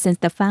time since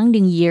the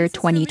founding year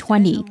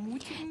 2020.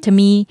 To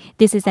me,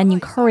 this is an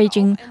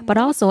encouraging but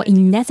also a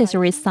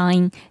necessary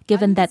sign,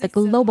 given that the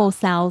Global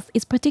South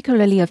is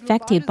particularly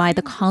affected by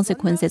the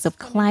consequences of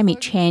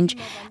climate change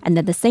and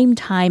at the same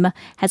time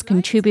has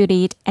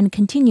contributed and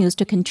continues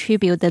to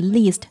contribute the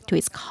least to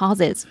its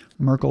causes.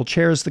 Merkel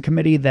chairs the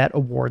committee that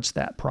awards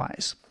that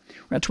prize.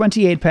 We're at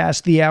 28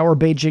 past the hour.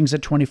 Beijing's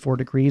at 24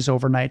 degrees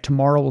overnight.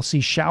 Tomorrow we'll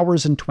see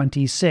showers in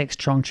 26.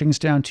 Chongqing's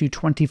down to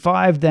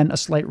 25, then a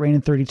slight rain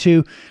in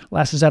 32.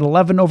 Last is at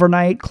 11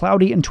 overnight.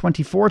 Cloudy in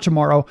 24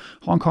 tomorrow.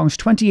 Hong Kong's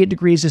 28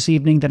 degrees this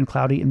evening, then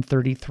cloudy in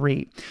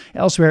 33.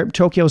 Elsewhere,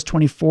 Tokyo's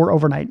 24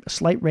 overnight. A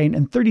slight rain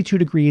and 32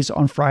 degrees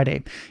on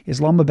Friday.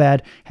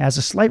 Islamabad has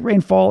a slight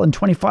rainfall and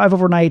 25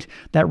 overnight.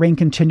 That rain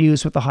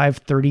continues with a high of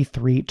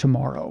 33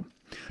 tomorrow.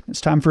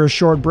 It's time for a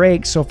short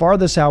break. So far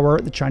this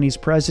hour, the Chinese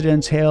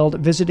president's hailed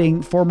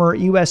visiting former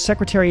U.S.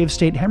 Secretary of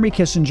State Henry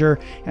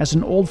Kissinger as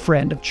an old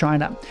friend of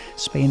China.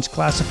 Spain's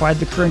classified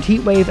the current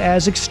heat wave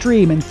as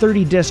extreme in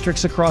 30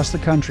 districts across the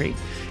country.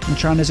 And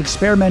China's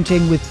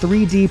experimenting with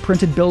 3D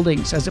printed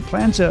buildings as it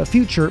plans a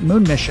future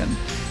moon mission.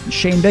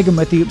 Shane Bigham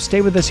with you.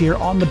 Stay with us here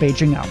on the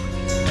Beijing Hour.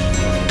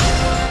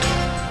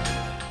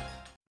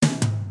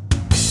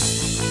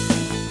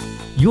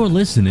 You're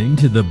listening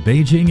to the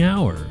Beijing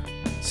Hour.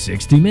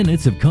 60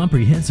 minutes of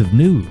comprehensive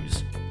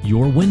news,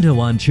 your window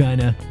on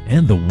China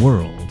and the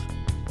world.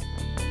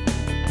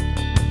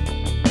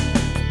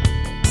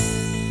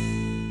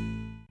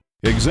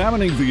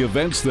 Examining the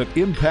events that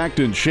impact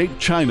and shape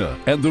China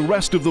and the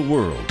rest of the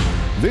world.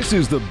 This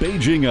is the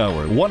Beijing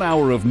Hour, 1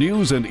 hour of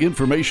news and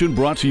information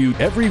brought to you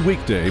every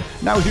weekday.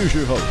 Now here's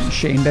your host.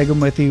 Shane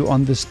Bigham with you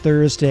on this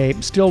Thursday.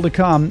 Still to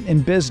come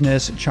in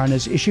business,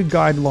 China's issued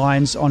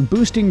guidelines on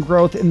boosting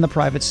growth in the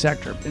private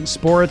sector. In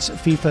sports,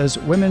 FIFA's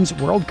Women's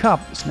World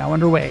Cup is now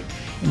underway.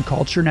 In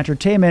culture and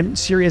entertainment,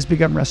 Syria's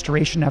begun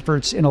restoration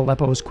efforts in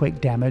Aleppo's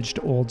quake-damaged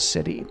old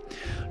city.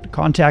 To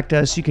contact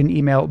us, you can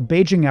email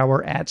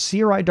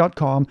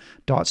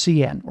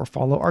beijinghour@cri.com.cn or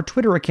follow our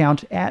Twitter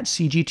account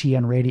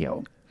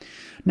 @CGTNRadio.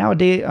 Now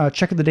a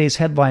check of the day's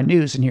headline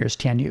news, and here's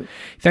Tian Yu.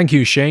 Thank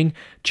you, Shane.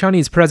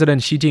 Chinese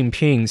President Xi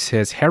Jinping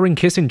says Henry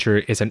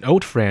Kissinger is an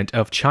old friend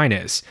of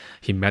China's.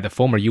 He met the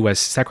former U.S.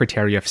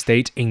 Secretary of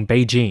State in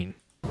Beijing.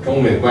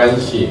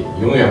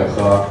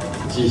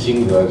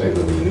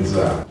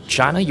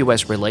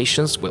 China-U.S.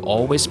 relations will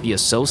always be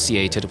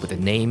associated with the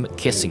name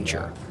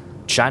Kissinger.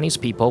 Chinese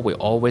people will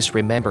always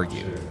remember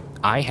you.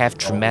 I have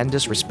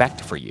tremendous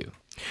respect for you.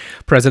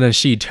 President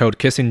Xi told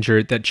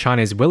Kissinger that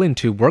China is willing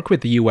to work with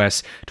the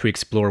U.S. to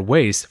explore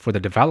ways for the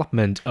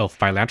development of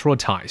bilateral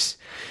ties.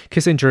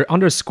 Kissinger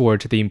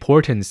underscored the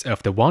importance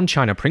of the One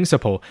China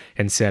principle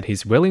and said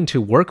he's willing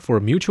to work for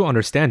mutual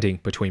understanding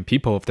between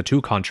people of the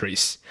two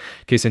countries.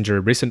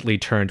 Kissinger recently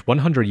turned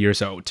 100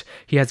 years old.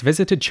 He has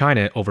visited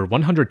China over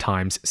 100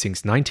 times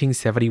since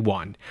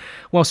 1971.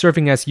 While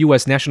serving as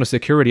U.S. National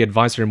Security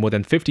Advisor more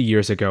than 50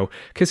 years ago,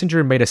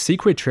 Kissinger made a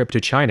secret trip to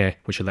China,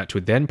 which led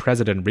to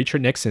then-President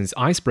Richard Nixon's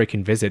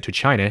ice-breaking visit to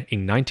China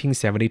in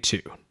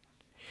 1972.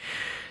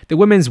 The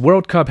Women's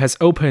World Cup has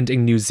opened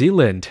in New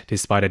Zealand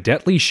despite a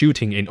deadly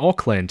shooting in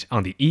Auckland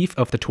on the eve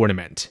of the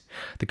tournament.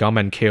 The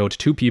gunman killed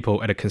 2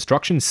 people at a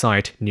construction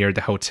site near the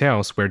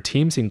hotels where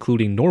teams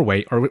including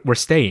Norway were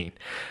staying.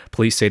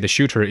 Police say the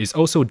shooter is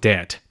also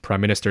dead.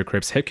 Prime Minister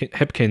Chris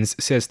Hipkins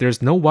says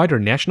there's no wider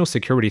national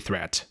security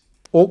threat.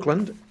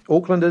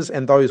 Aucklanders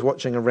and those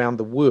watching around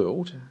the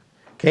world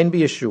can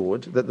be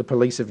assured that the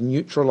police have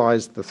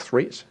neutralised the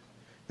threat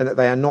and that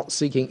they are not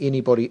seeking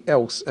anybody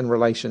else in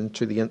relation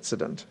to the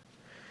incident.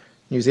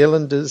 New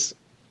Zealanders'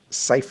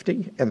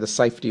 safety and the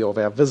safety of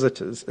our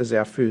visitors is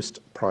our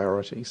first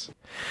priorities.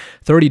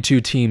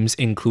 32 teams,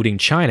 including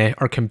China,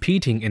 are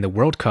competing in the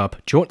World Cup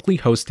jointly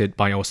hosted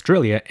by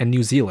Australia and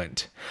New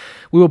Zealand.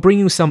 We will bring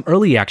you some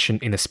early action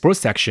in the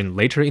sports section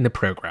later in the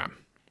program.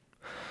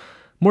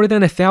 More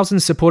than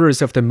 1,000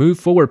 supporters of the Move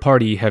Forward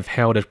Party have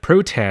held a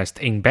protest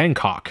in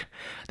Bangkok.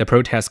 The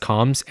protest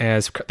comes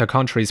as the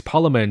country's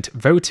parliament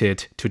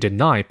voted to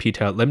deny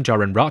Pita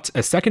Limjaroenrat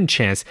a second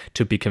chance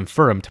to be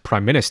confirmed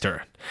prime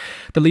minister.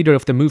 The leader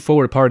of the Move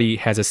Forward Party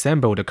has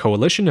assembled a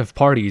coalition of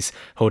parties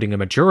holding a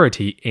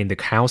majority in the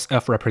House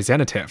of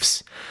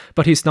Representatives.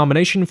 But his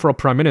nomination for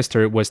prime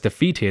minister was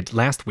defeated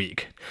last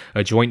week.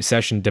 A joint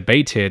session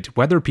debated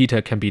whether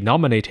Pita can be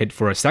nominated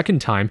for a second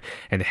time,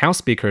 and the House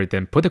Speaker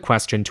then put the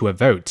question to a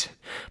vote.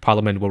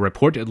 Parliament will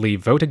reportedly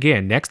vote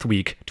again next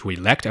week to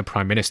elect a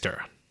prime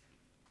minister.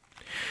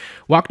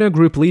 Wagner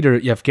Group leader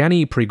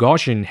Yevgeny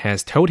Prigozhin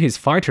has told his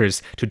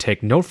fighters to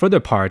take no further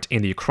part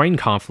in the Ukraine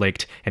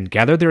conflict and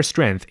gather their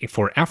strength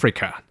for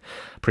Africa.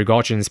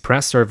 Prigozhin's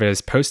press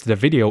service posted a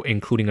video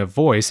including a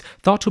voice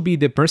thought to be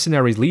the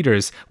mercenary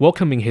leaders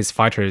welcoming his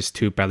fighters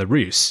to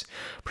Belarus.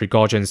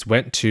 Prigozhin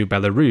went to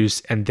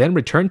Belarus and then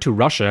returned to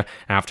Russia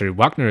after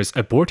Wagner's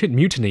aborted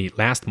mutiny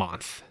last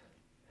month.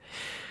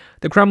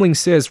 The Kremlin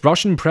says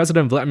Russian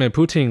President Vladimir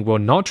Putin will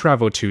not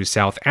travel to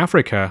South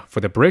Africa for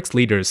the BRICS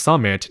Leaders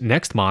Summit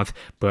next month,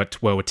 but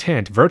will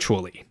attend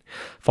virtually.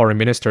 Foreign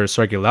Minister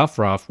Sergei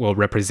Lavrov will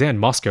represent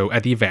Moscow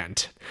at the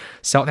event.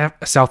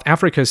 South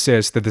Africa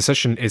says the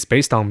decision is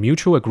based on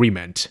mutual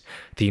agreement.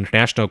 The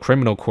International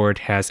Criminal Court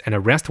has an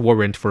arrest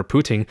warrant for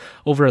Putin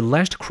over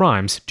alleged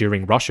crimes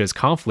during Russia's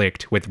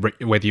conflict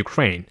with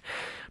Ukraine.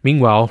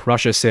 Meanwhile,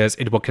 Russia says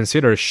it will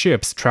consider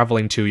ships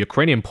traveling to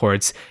Ukrainian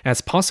ports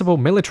as possible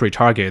military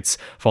targets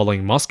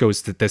following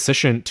Moscow's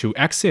decision to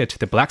exit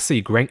the Black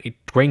Sea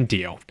grain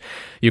deal.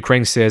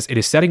 Ukraine says it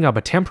is setting up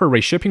a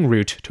temporary shipping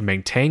route to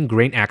maintain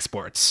grain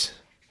exports.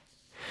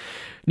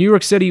 New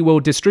York City will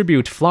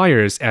distribute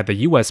flyers at the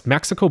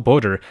U.S.-Mexico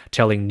border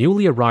telling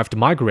newly arrived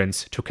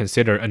migrants to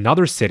consider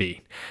another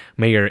city.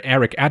 Mayor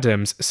Eric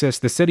Adams says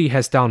the city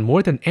has done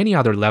more than any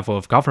other level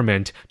of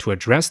government to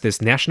address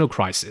this national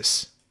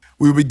crisis.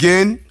 We will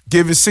begin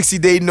giving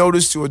 60-day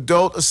notice to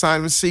adult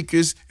asylum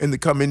seekers in the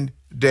coming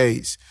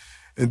days.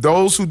 And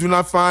those who do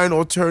not find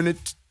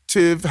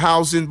alternative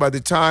housing by the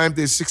time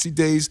their 60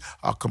 days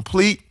are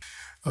complete,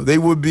 they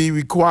will be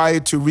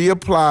required to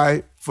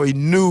reapply for a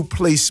new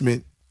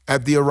placement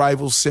at the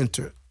arrival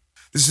center.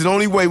 This is the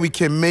only way we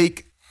can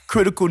make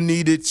critical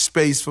needed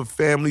space for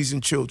families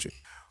and children.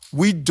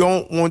 We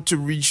don't want to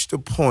reach the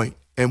point,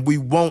 and we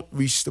won't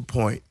reach the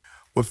point,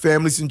 where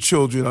families and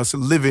children are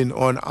living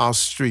on our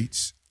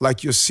streets,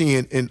 like you're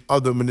seeing in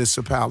other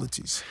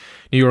municipalities.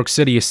 New York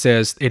City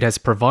says it has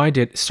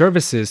provided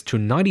services to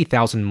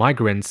 90,000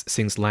 migrants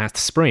since last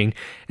spring,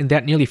 and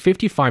that nearly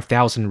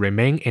 55,000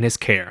 remain in its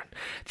care.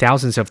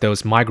 Thousands of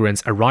those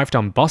migrants arrived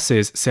on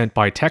buses sent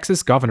by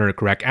Texas Governor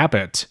Greg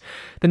Abbott.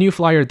 The new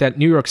flyer that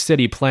New York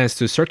City plans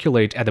to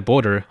circulate at the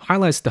border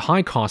highlights the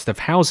high cost of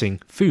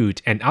housing,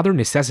 food, and other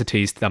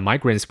necessities that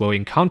migrants will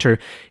encounter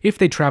if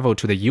they travel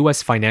to the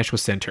U.S. financial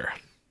center.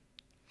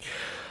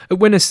 A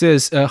witness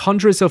says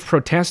hundreds of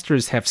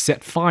protesters have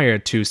set fire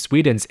to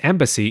Sweden's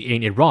embassy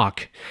in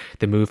Iraq.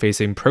 The move is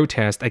in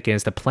protest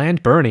against the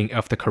planned burning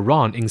of the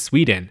Quran in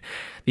Sweden.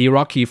 The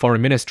Iraqi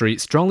Foreign Ministry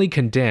strongly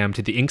condemned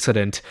the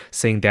incident,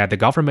 saying that the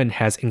government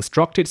has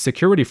instructed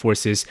security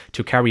forces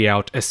to carry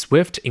out a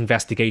swift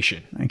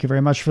investigation. Thank you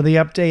very much for the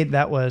update.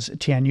 That was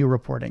Tianyu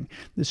reporting.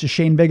 This is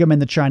Shane Bigham in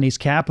the Chinese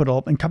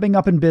capital. And coming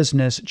up in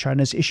business,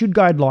 China's issued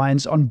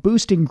guidelines on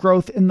boosting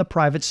growth in the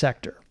private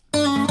sector.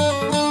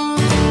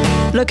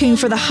 Looking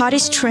for the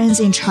hottest trends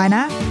in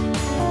China?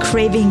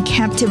 Craving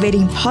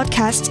captivating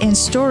podcasts and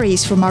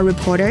stories from our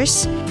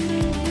reporters?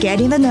 Get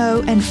in the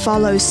know and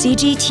follow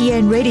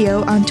CGTN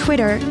Radio on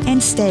Twitter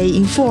and stay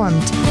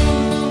informed.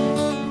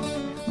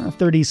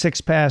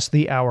 36 past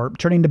the hour.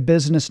 Turning to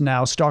business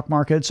now, stock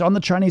markets on the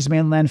Chinese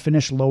mainland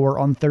finished lower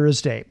on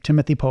Thursday.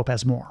 Timothy Pope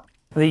has more.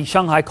 The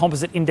Shanghai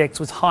Composite Index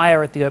was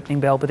higher at the opening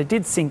bell, but it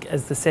did sink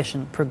as the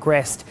session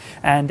progressed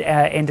and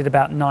ended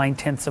about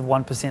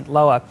 0.9%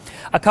 lower.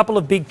 A couple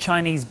of big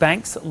Chinese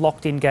banks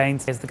locked in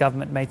gains as the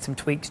government made some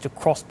tweaks to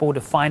cross-border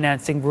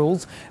financing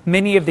rules.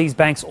 Many of these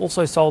banks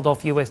also sold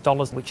off US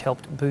dollars, which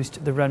helped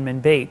boost the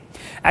renminbi.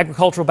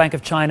 Agricultural Bank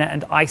of China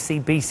and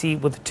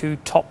ICBC were the two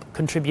top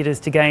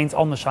contributors to gains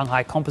on the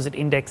Shanghai Composite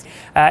Index.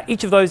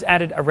 Each of those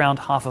added around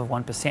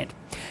 0.5%.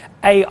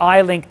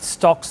 AI-linked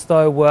stocks,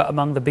 though, were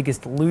among the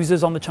biggest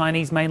losers on the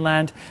Chinese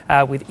mainland,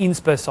 with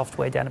Inspur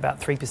Software down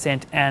about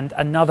 3% and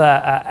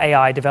another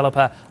AI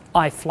developer,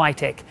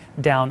 iFlytek,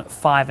 down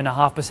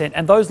 5.5%.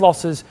 And those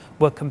losses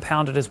were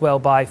compounded as well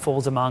by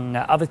falls among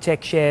other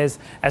tech shares,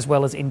 as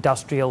well as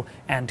industrial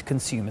and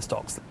consumer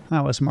stocks.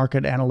 That was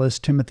market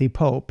analyst Timothy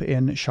Pope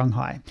in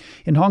Shanghai.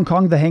 In Hong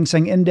Kong, the Hang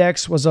Seng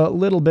Index was a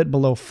little bit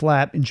below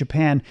flat. In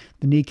Japan,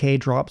 the Nikkei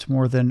dropped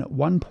more than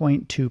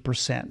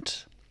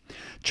 1.2%.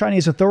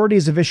 Chinese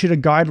authorities have issued a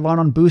guideline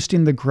on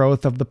boosting the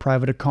growth of the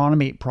private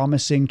economy,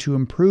 promising to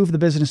improve the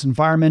business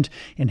environment,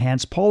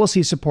 enhance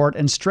policy support,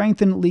 and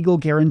strengthen legal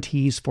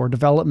guarantees for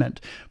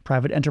development.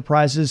 Private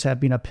enterprises have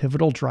been a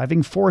pivotal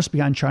driving force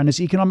behind China's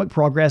economic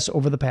progress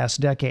over the past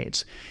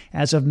decades.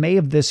 As of May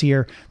of this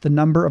year, the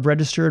number of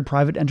registered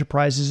private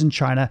enterprises in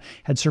China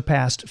had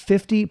surpassed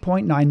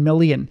 50.9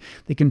 million.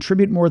 They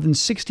contribute more than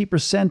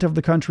 60% of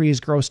the country's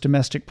gross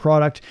domestic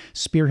product,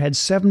 spearhead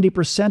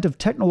 70% of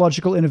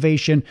technological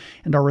innovation,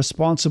 and are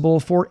responsible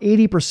for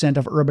 80%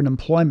 of urban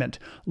employment.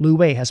 Lu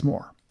Wei has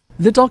more.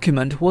 The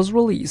document was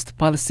released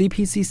by the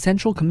CPC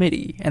Central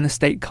Committee and the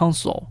State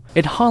Council.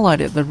 It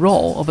highlighted the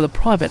role of the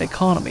private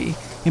economy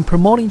in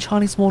promoting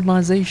Chinese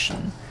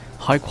modernization,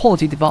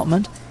 high-quality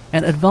development,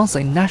 and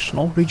advancing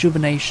national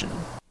rejuvenation.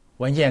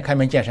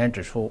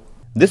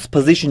 This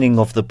positioning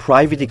of the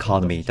private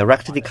economy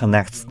directly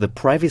connects the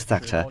private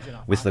sector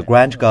with the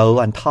grand goal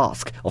and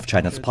task of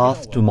China's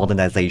path to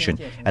modernization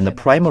and the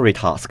primary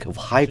task of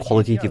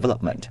high-quality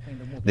development.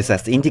 This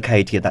has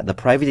indicated that the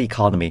private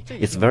economy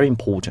is very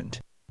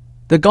important.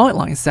 The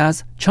guideline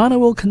says China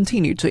will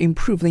continue to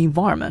improve the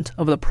environment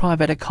of the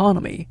private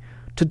economy.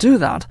 To do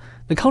that,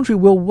 the country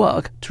will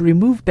work to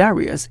remove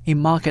barriers in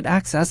market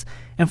access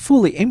and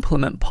fully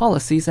implement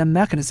policies and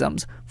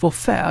mechanisms for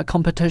fair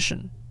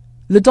competition.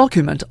 The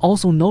document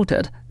also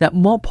noted that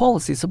more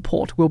policy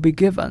support will be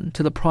given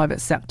to the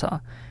private sector,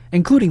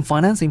 including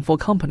financing for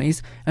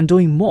companies and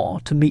doing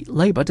more to meet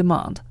labor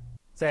demand.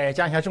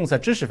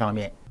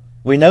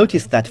 We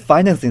noticed that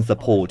financing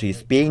support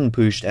is being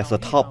pushed as a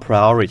top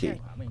priority,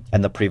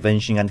 and the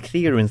prevention and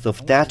clearance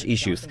of debt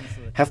issues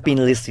have been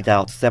listed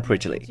out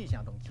separately.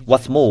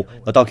 What's more,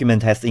 the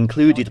document has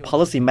included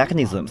policy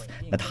mechanisms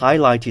that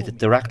highlighted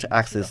direct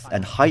access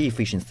and high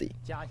efficiency.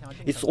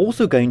 It's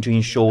also going to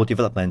ensure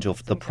development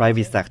of the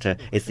private sector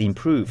is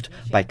improved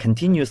by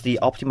continuously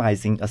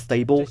optimizing a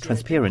stable,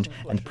 transparent,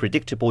 and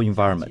predictable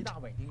environment.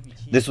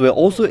 This will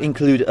also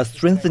include a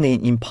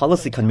strengthening in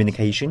policy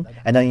communication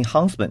and an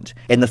enhancement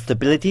in the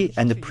stability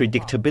and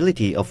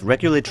predictability of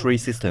regulatory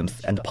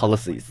systems and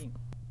policies.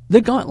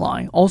 The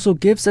guideline also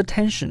gives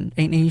attention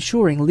in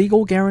ensuring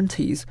legal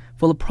guarantees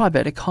for the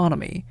private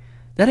economy.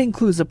 That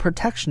includes the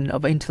protection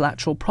of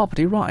intellectual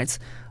property rights,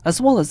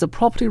 as well as the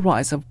property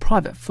rights of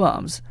private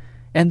firms,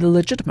 and the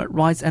legitimate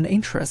rights and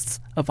interests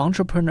of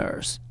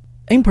entrepreneurs.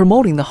 In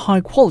promoting the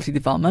high-quality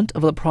development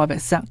of the private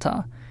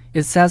sector,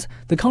 it says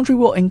the country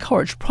will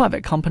encourage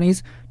private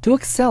companies to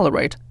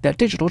accelerate their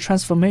digital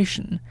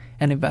transformation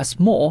and invest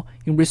more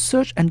in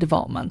research and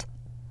development.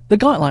 The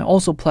guideline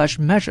also pledged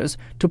measures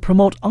to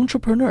promote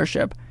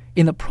entrepreneurship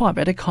in the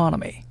private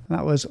economy.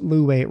 That was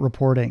Lu Wei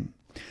reporting.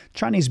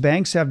 Chinese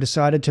banks have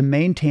decided to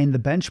maintain the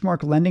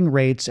benchmark lending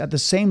rates at the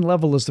same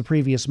level as the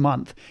previous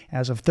month.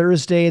 As of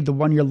Thursday, the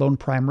one-year loan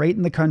prime rate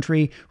in the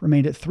country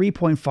remained at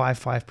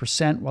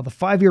 3.55%, while the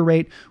five-year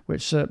rate,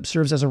 which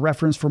serves as a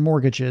reference for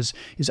mortgages,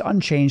 is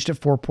unchanged at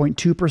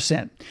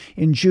 4.2%.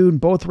 In June,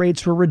 both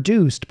rates were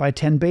reduced by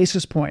 10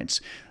 basis points.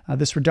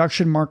 This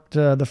reduction marked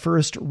the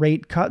first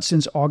rate cut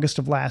since August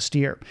of last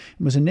year.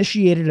 It was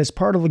initiated as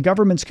part of the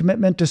government's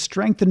commitment to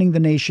strengthening the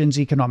nation's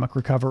economic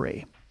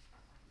recovery.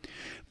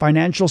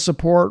 Financial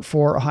support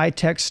for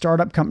high-tech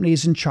startup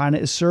companies in China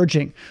is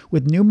surging,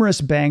 with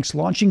numerous banks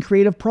launching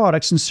creative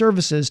products and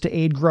services to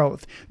aid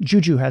growth.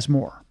 Juju has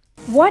more.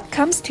 What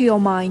comes to your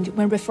mind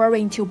when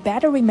referring to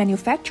battery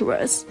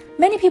manufacturers?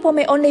 Many people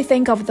may only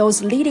think of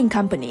those leading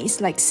companies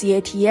like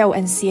CATL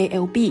and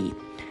CALB.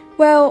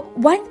 Well,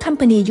 one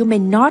company you may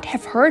not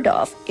have heard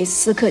of is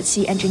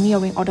Sikeqi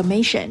Engineering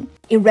Automation.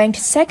 It ranked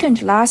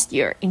second last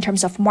year in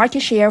terms of market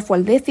share for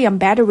lithium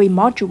battery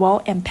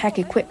module and pack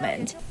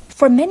equipment.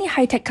 For many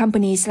high-tech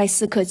companies like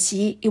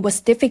Sikeqi, it was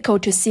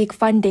difficult to seek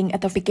funding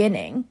at the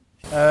beginning.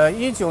 When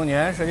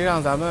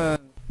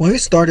we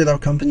started our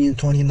company in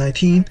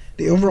 2019,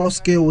 the overall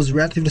scale was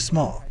relatively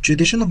small.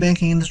 Traditional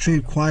banking industry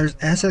requires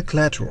asset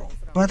collateral.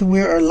 But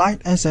we're a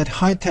light asset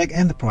high-tech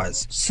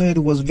enterprise, so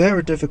it was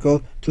very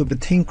difficult to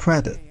obtain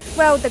credit.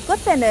 Well, the good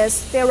thing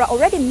is there are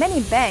already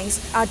many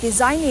banks are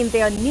designing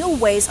their new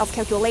ways of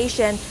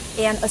calculation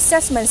and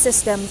assessment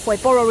system for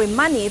borrowing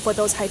money for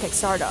those high-tech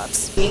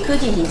startups.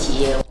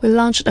 We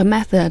launched a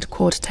method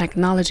called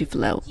Technology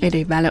Flow. It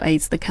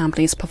evaluates the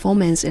company's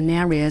performance in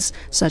areas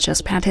such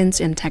as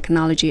patents and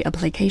technology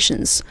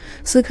applications.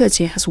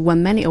 Sikeqi has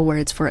won many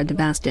awards for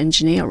advanced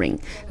engineering.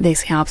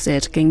 This helps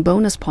it gain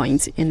bonus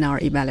points in our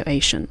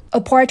evaluation.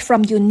 Apart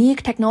from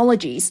unique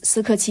technologies,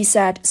 Sikeqi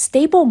said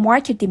stable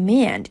market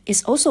demand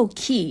is also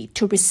key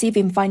to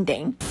receiving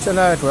funding.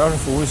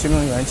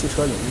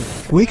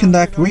 We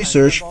conduct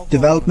research,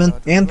 development,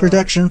 and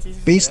production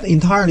based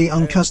entirely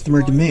on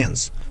customer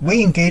demands.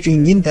 We engage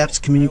in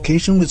in-depth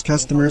communication with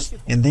customers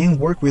and then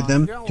work with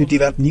them to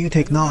develop new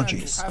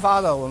technologies.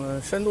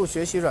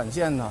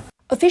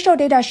 Official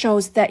data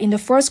shows that in the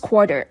first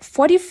quarter,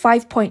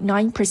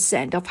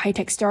 45.9% of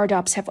high-tech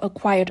startups have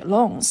acquired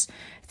loans.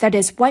 That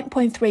is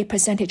 1.3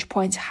 percentage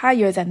points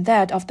higher than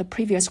that of the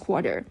previous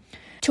quarter.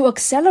 To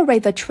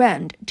accelerate the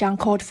trend, Zhang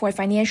called for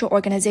financial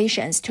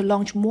organizations to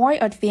launch more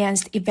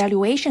advanced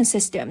evaluation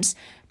systems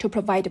to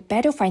provide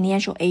better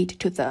financial aid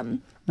to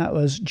them. That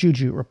was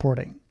Juju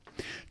reporting.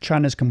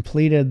 China's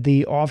completed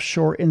the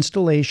offshore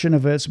installation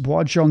of its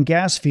Boazhong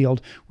gas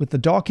field with the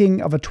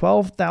docking of a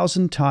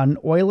 12,000-ton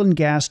oil and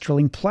gas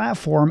drilling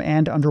platform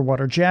and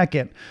underwater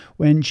jacket.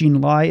 Wen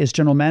Jinlai is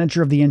general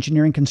manager of the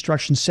Engineering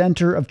Construction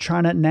Center of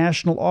China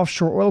National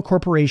Offshore Oil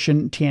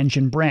Corporation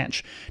Tianjin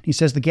branch. He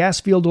says the gas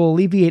field will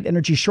alleviate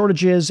energy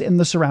shortages in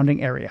the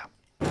surrounding area.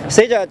 With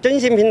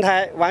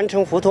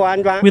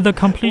the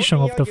completion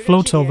of the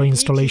float-over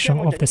installation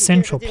of the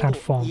central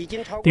platform,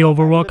 the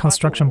overall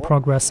construction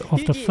progress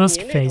of the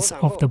first phase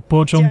of the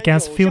Boazhong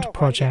gas field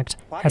project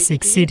has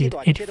exceeded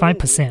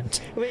 85%.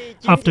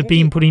 After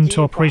being put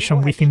into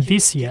operation within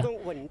this year,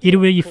 it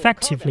will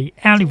effectively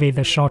alleviate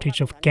the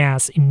shortage of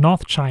gas in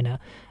North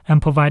China and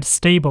provide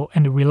stable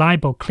and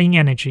reliable clean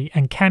energy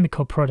and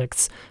chemical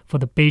products for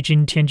the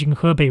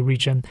Beijing-Tianjin-Hebei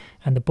region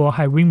and the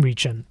Bohai Rim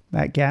region.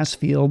 That gas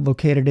field,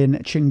 located in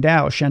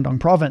Qingdao, Shandong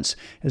Province,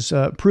 has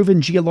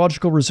proven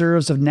geological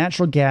reserves of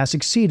natural gas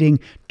exceeding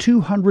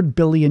 200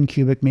 billion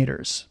cubic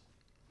meters.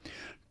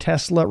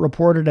 Tesla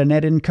reported a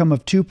net income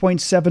of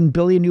 $2.7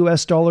 billion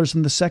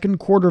in the second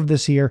quarter of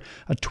this year,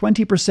 a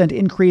 20%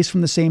 increase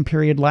from the same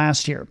period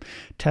last year.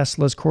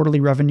 Tesla's quarterly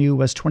revenue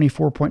was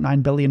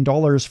 $24.9 billion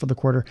for the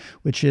quarter,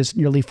 which is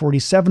nearly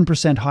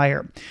 47%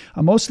 higher.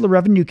 Most of the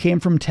revenue came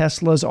from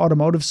Tesla's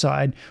automotive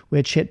side,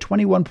 which hit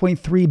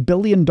 $21.3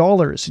 billion in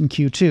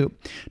Q2.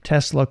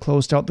 Tesla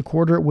closed out the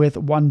quarter with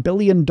 $1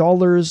 billion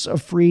of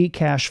free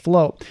cash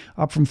flow,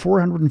 up from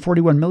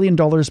 $441 million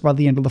by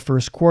the end of the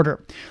first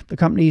quarter. The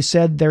company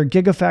said their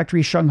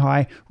Gigafactory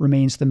Shanghai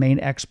remains the main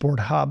export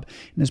hub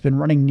and has been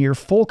running near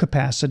full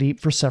capacity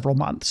for several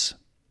months.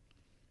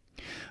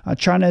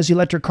 China's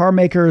electric car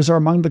makers are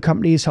among the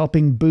companies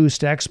helping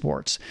boost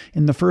exports.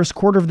 In the first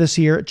quarter of this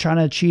year,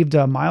 China achieved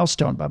a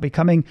milestone by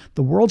becoming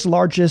the world's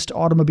largest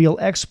automobile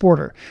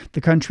exporter.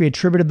 The country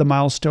attributed the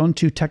milestone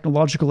to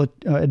technological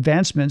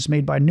advancements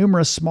made by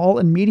numerous small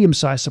and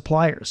medium-sized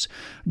suppliers.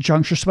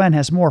 Zhang Shixuan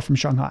has more from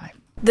Shanghai.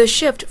 The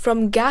shift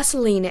from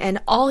gasoline and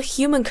all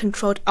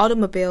human-controlled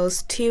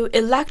automobiles to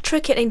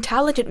electric and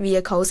intelligent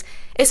vehicles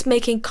is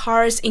making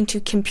cars into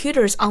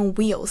computers on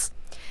wheels,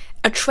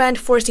 a trend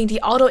forcing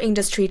the auto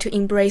industry to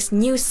embrace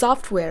new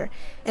software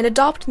and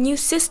adopt new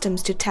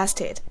systems to test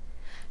it.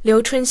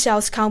 Liu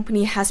Chunxiao's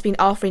company has been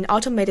offering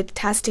automated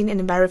testing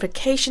and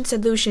verification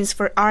solutions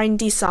for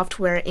R&D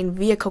software in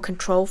vehicle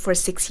control for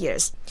 6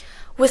 years.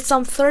 With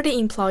some 30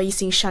 employees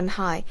in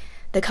Shanghai,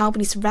 the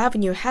company's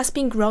revenue has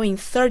been growing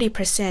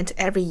 30%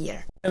 every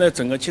year. The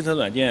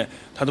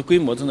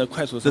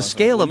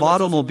scale of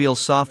automobile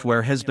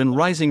software has been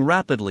rising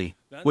rapidly,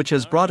 which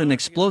has brought an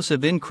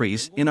explosive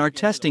increase in our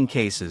testing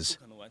cases.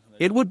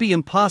 It would be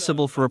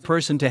impossible for a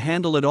person to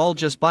handle it all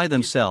just by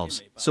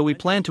themselves, so we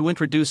plan to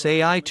introduce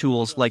AI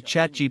tools like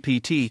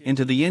ChatGPT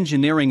into the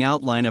engineering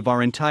outline of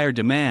our entire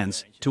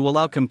demands to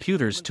allow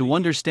computers to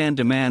understand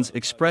demands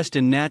expressed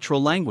in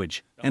natural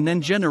language and then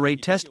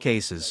generate test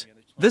cases.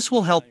 This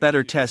will help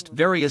better test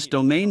various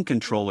domain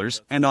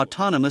controllers and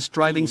autonomous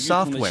driving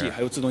software.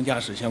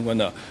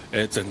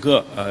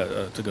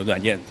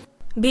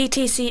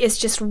 BTC is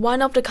just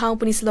one of the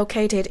companies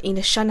located in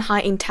the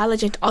Shanghai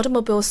Intelligent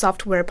Automobile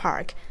Software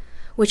Park,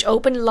 which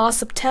opened last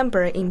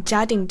September in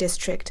Jiading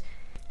District,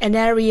 an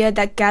area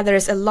that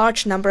gathers a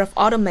large number of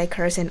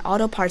automakers and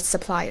auto parts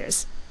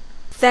suppliers.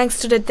 Thanks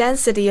to the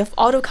density of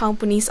auto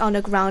companies on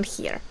the ground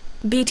here,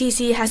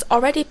 BTC has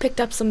already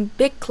picked up some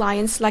big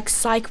clients like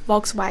SAIC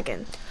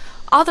Volkswagen.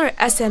 Other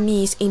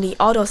SMEs in the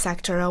auto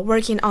sector are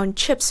working on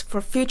chips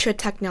for future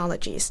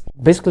technologies.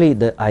 Basically,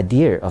 the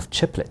idea of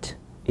chiplet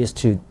is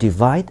to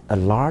divide a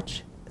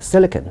large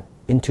silicon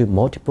into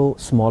multiple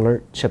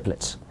smaller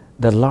chiplets.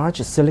 The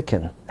large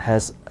silicon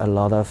has a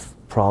lot of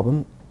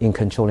problem in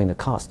controlling the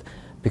cost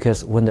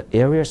because when the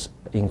areas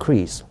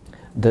increase,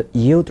 the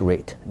yield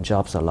rate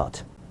drops a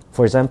lot.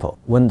 For example,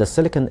 when the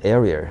silicon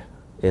area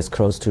is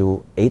close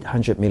to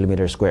 800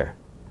 millimeters square,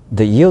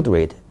 the yield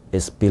rate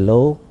is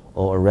below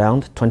or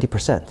around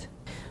 20%.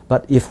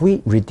 But if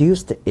we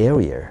reduce the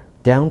area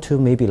down to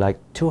maybe like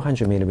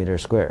 200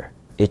 millimeters square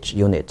each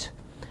unit,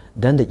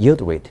 then the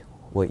yield rate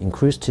will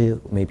increase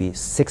to maybe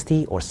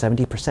 60 or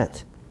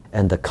 70%,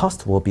 and the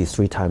cost will be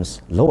 3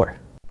 times lower.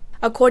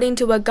 According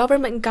to a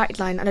government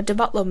guideline on the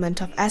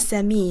development of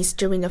SMEs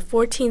during the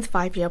 14th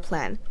Five-Year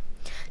Plan,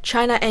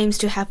 China aims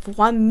to have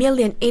 1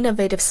 million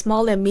innovative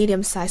small and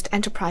medium-sized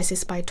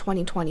enterprises by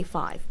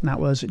 2025. That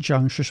was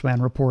Zhang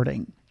Shixuan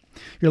reporting.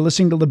 You're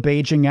listening to the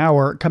Beijing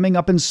Hour. Coming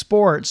up in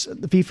sports,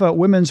 the FIFA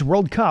Women's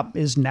World Cup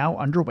is now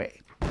underway.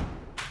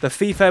 The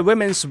FIFA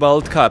Women's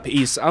World Cup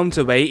is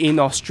underway in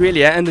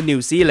Australia and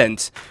New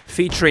Zealand,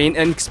 featuring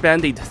an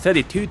expanded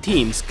 32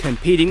 teams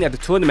competing at the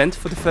tournament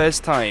for the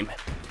first time.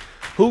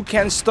 Who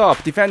can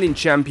stop defending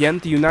champion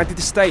the United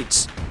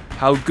States?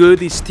 How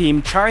good is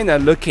Team China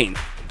looking?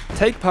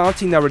 Take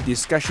part in our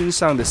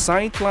discussions on the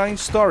Sideline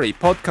Story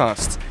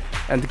podcast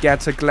and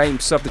get a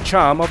glimpse of the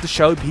charm of the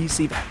showbiz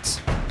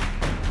event.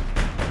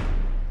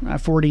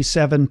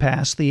 47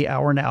 past the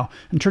hour now.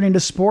 And turning to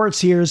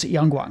sports, here's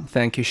Yang Guang.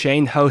 Thank you,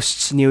 Shane.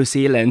 Hosts New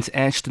Zealand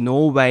edged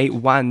Norway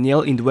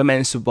 1-0 in the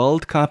Women's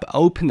World Cup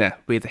opener,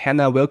 with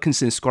Hannah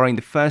Wilkinson scoring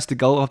the first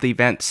goal of the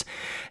event.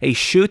 A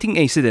shooting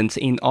incident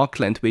in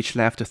Auckland, which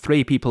left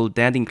 3 people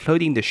dead,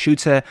 including the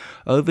shooter,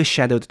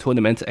 overshadowed the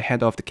tournament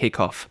ahead of the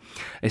kickoff.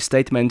 A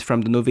statement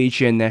from the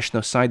Norwegian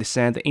national side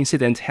said the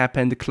incident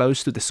happened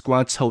close to the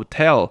squad's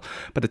hotel,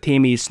 but the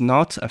team is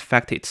not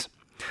affected.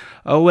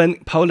 Owen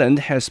Poland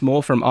has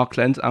more from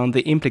Auckland on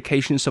the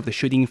implications of the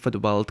shooting for the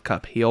World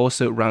Cup. He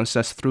also runs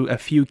us through a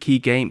few key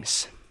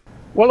games.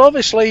 Well,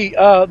 obviously,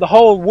 the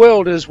whole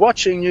world is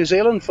watching New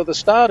Zealand for the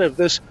start of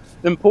this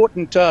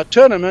important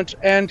tournament,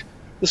 and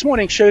this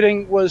morning's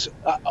shooting was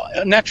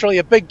naturally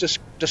a big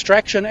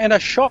distraction and a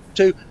shock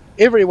to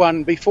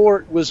everyone before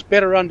it was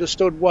better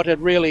understood what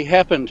had really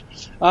happened.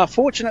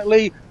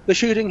 Fortunately, the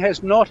shooting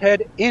has not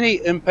had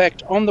any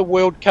impact on the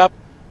World Cup,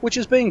 which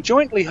is being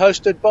jointly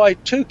hosted by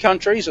 2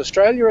 countries,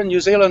 Australia and New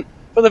Zealand,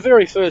 for the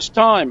very first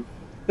time.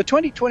 The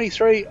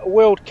 2023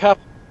 World Cup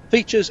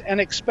features an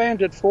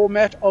expanded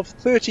format of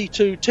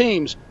 32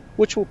 teams,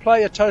 which will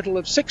play a total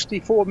of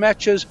 64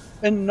 matches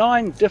in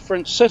 9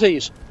 different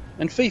cities.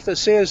 And FIFA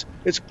says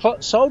it's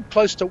sold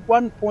close to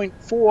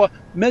 1.4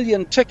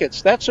 million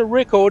tickets. That's a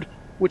record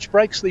which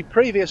breaks the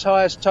previous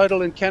highest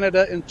total in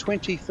Canada in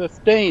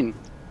 2015.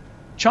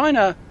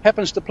 China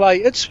happens to play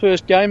its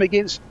first game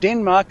against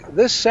Denmark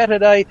this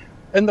Saturday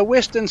in the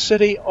western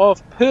city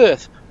of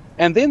Perth.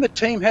 And then the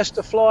team has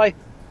to fly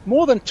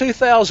more than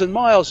 2,000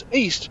 miles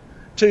east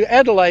to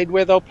Adelaide,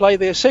 where they'll play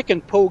their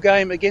second pool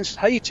game against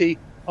Haiti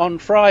on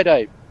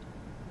Friday.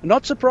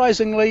 Not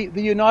surprisingly,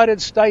 the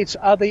United States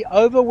are the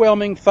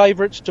overwhelming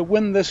favourites to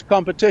win this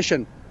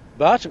competition.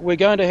 But we're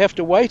going to have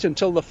to wait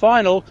until the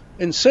final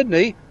in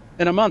Sydney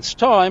in a month's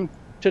time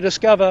to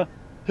discover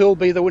who'll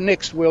be the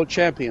next world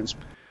champions.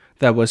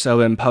 That was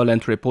Owen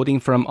Poland reporting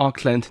from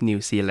Auckland, New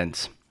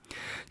Zealand.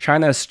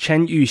 China's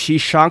Chen Yuxi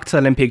shocked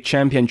Olympic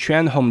champion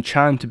Quan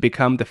Hongchan to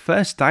become the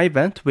first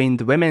diver to win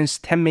the women's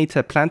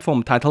 10-meter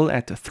platform title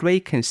at 3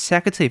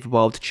 consecutive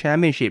World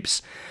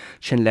Championships.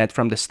 Chen led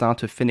from the start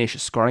to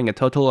finish, scoring a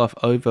total of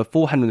over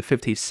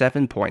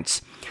 457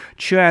 points.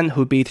 Quan,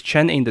 who beat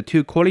Chen in the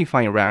 2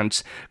 qualifying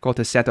rounds, got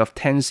a set of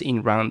 10s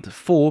in round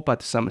 4,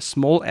 but some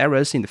small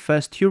errors in the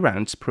first 2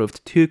 rounds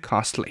proved too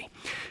costly.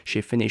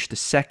 She finished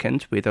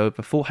second with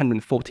over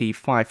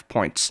 445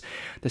 points.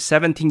 The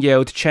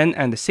 17-year-old Chen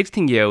and the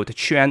 16-year-old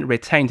Quan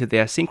retained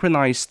their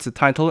synchronized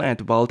title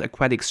at World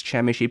Aquatics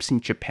Championships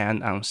in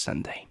Japan on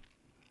Sunday.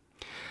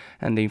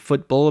 And in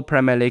football,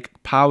 Premier League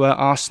power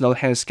Arsenal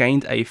has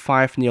gained a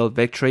 5-0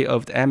 victory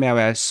over the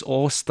MLS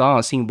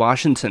All-Stars in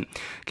Washington.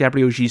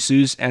 Gabriel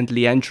Jesus and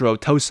Leandro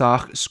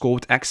Trossard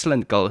scored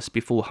excellent goals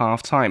before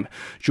half-time.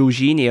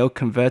 Jorginho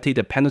converted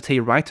a penalty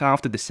right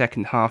after the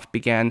second half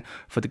began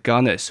for the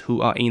Gunners, who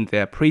are in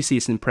their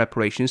pre-season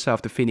preparations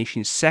after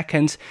finishing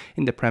second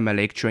in the Premier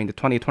League during the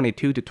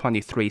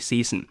 2022-23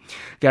 season.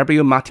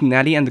 Gabriel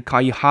Martinelli and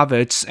Kai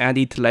Havertz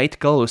added late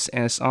goals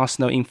as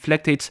Arsenal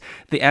inflicted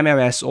the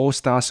MLS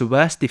All-Stars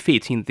worst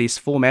defeat in this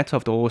format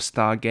of the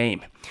All-Star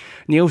game.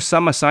 New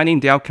summer signing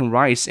Declan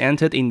Rice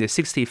entered in the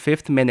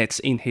 65th minute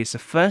in his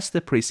first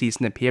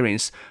preseason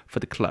appearance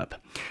for the club.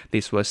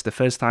 This was the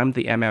first time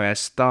the MLS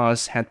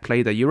Stars had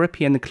played a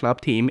European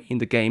club team in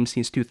the game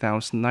since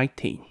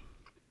 2019.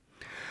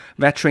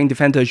 Veteran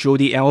defender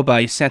Jordi Alba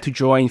is set to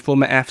join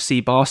former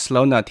FC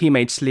Barcelona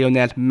teammates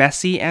Lionel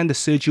Messi and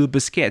Sergio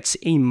Busquets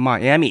in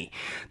Miami.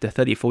 The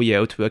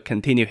 34-year-old will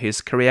continue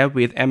his career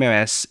with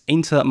MLS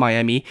Inter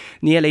Miami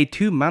nearly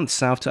 2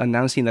 months after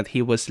announcing that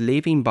he was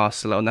leaving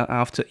Barcelona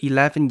after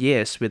 11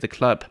 years with the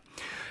club.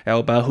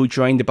 Alba, who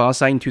joined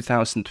Barca in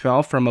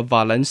 2012 from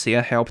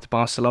Valencia, helped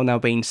Barcelona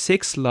win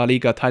 6 La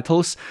Liga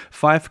titles,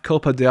 5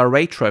 Copa del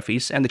Rey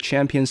trophies, and the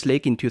Champions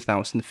League in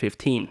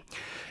 2015.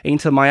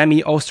 Inter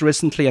Miami also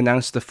recently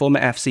announced the former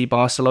FC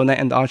Barcelona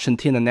and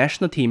Argentina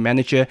national team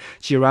manager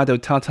Gerardo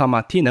Tata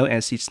Martino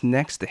as its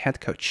next head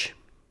coach.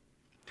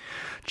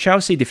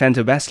 Chelsea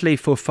defender Wesley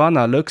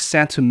Fofana looks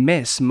set to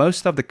miss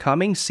most of the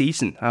coming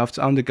season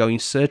after undergoing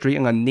surgery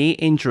on a knee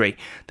injury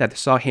that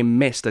saw him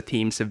miss the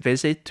team's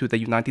visit to the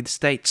United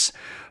States.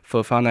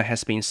 Fofana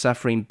has been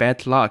suffering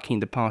bad luck in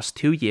the past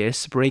 2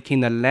 years,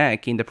 breaking a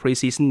leg in the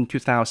preseason in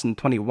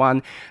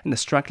 2021 and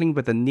struggling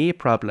with a knee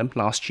problem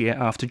last year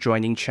after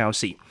joining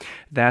Chelsea.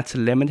 That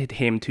limited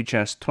him to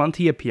just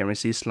 20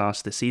 appearances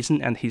last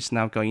season, and he's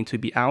now going to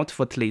be out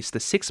for at least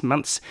 6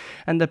 months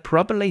and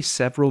probably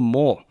several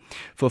more.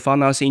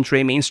 Fofana's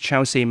injury means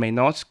Chelsea may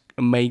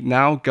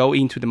now go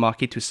into the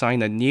market to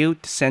sign a new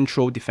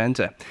central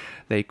defender.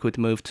 They could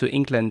move to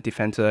England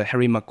defender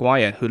Harry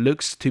Maguire, who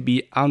looks to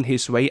be on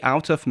his way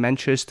out of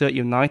Manchester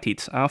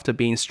United after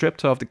being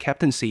stripped of the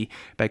captaincy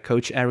by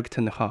coach Erik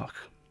ten Hag.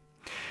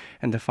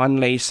 And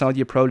finally,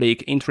 Saudi Pro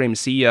League interim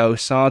CEO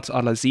Saad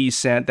Al-Aziz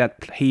said that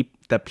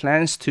the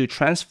plans to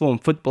transform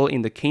football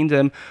in the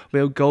kingdom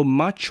will go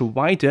much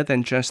wider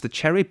than just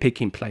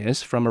cherry-picking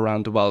players from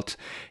around the world.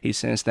 He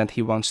says that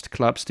he wants the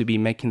clubs to be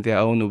making their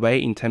own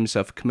way in terms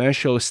of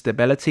commercial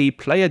stability,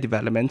 player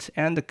development,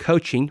 and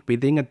coaching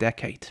within a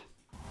decade.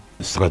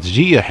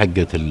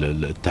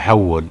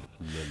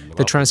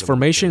 The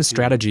transformation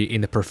strategy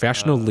in the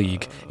professional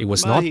league, it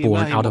was not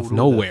born out of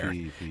nowhere.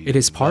 It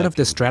is part of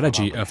the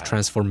strategy of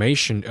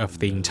transformation of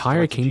the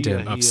entire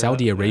kingdom of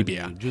Saudi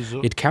Arabia.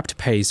 It kept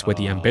pace with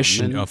the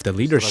ambition of the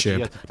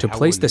leadership to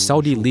place the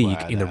Saudi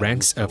League in the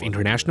ranks of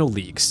international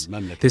leagues.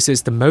 This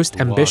is the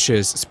most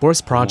ambitious sports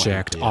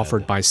project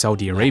offered by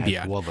Saudi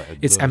Arabia.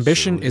 Its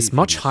ambition is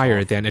much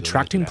higher than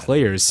attracting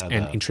players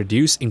and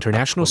introduce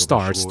international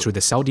stars to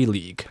the Saudi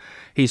League.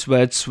 His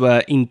words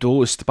were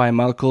endorsed by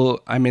Marco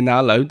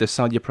Aminalo, the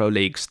Saudi Pro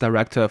League's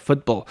director of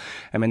football.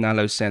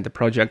 Aminalo said the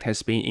project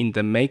has been in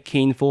the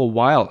making for a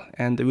while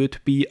and it would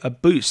be a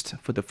boost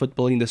for the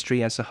football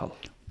industry as a whole.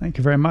 Thank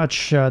you very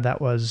much.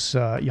 That was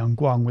Yang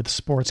Guang with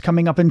sports.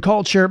 Coming up in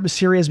culture,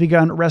 Syria has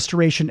begun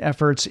restoration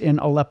efforts in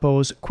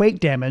Aleppo's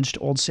quake-damaged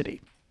Old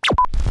City.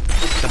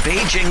 The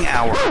Beijing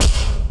Hour.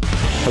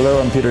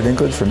 Hello, I'm Peter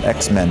Dinklage from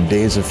X-Men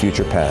Days of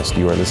Future Past.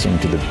 You are listening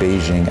to the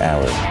Beijing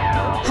Hour.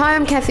 Hi,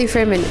 I'm Kathy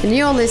Freeman, and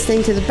you're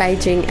listening to the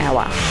Beijing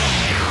Hour.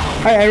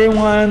 Hi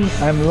everyone,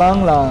 I'm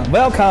Lang Lang.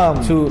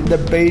 Welcome to the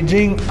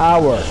Beijing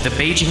Hour. The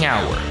Beijing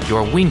Hour,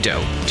 your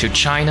window to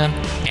China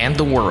and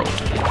the world.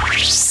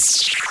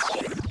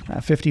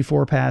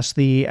 54 past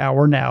the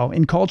hour now.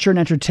 In culture and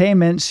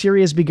entertainment,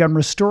 Syria has begun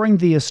restoring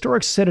the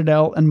historic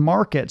citadel and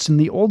markets in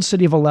the old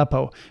city of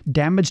Aleppo,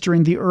 damaged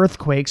during the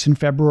earthquakes in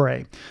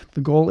February.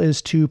 The goal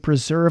is to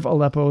preserve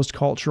Aleppo's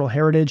cultural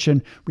heritage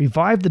and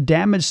revive the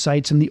damaged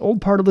sites in the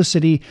old part of the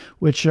city,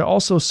 which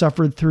also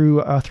suffered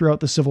throughout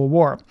the civil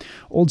war.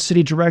 Old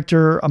City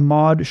Director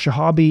Ahmad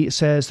Shahabi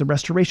says the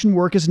restoration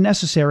work is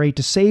necessary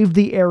to save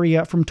the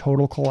area from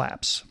total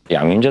collapse.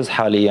 What's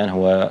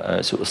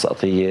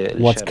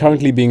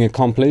currently being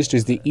accomplished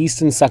is the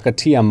Eastern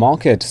Sakatia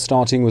market,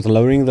 starting with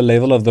lowering the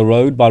level of the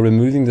road by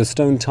removing the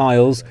stone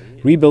tiles,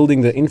 rebuilding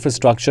the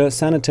infrastructure,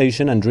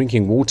 sanitation and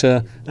drinking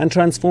water, and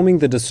transforming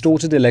the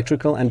distorted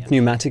electrical and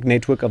pneumatic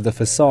network of the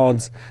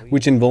facades,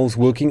 which involves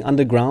working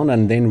underground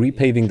and then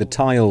repaving the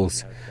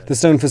tiles. The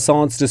stone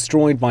facades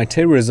destroyed by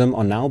terrorism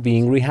are now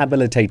being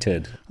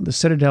rehabilitated. The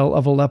citadel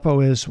of Aleppo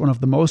is one of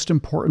the most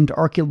important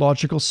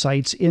archaeological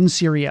sites in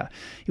Syria.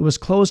 It was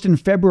closed in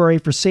February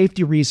for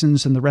safety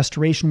reasons, and the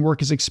restoration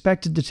work is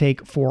expected to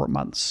take 4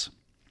 months.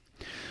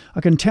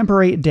 A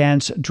contemporary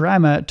dance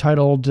drama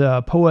titled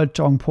Po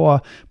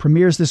Dongpo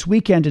premieres this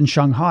weekend in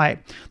Shanghai.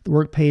 The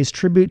work pays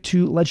tribute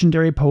to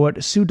legendary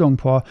poet Su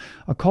Dongpo,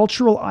 a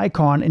cultural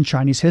icon in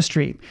Chinese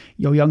history.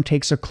 Yo Young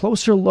takes a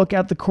closer look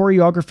at the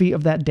choreography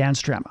of that dance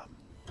drama.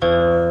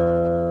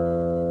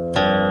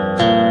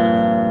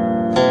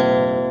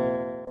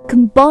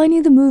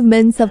 Combining the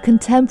movements of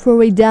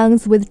contemporary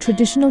dance with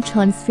traditional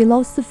Chinese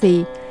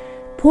philosophy,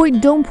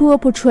 Poet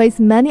Dongpo portrays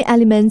many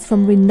elements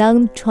from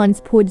renowned Chinese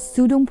poet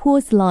Su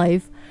Dongpo's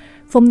life,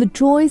 from the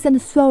joys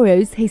and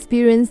sorrows he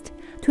experienced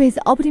to his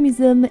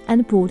optimism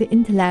and broad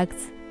intellect.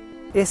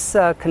 It's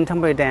a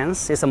contemporary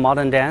dance. It's a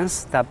modern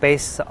dance that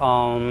based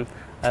on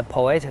a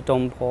poet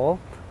Dongpo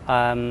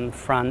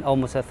from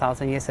almost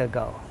 1,000 years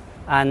ago.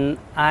 And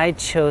I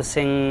chose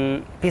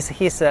him because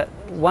he's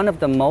one of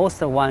the most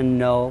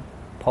well-known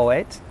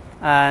poets,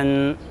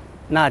 and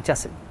not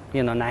just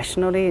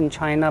nationally in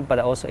China, but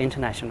also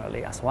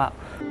internationally as well.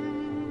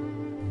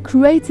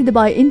 Created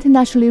by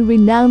internationally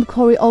renowned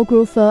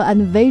choreographer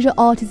and visual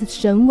artist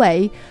Shen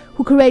Wei,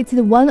 who created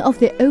one of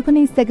the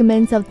opening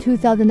segments of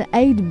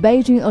 2008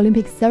 Beijing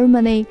Olympic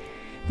ceremony,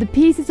 the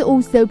piece is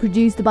also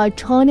produced by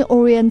China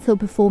Oriental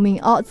Performing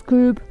Arts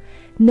Group,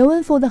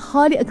 known for the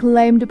highly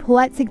acclaimed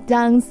poetic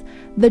dance,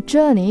 The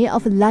Journey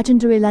of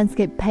Legendary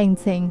Landscape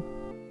Painting.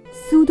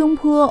 Su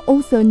Dongpo,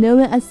 also known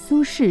as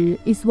Su Shi,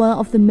 is one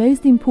of the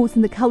most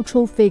important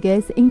cultural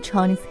figures in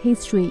Chinese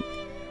history.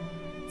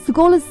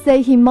 Scholars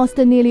say he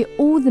mastered nearly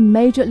all the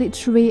major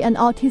literary and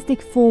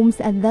artistic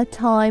forms at that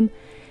time,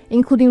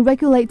 including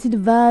regulated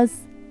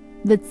verse,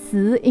 the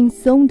Ci in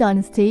Song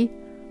Dynasty,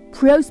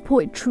 prose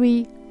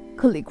poetry,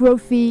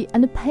 calligraphy,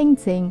 and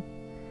painting.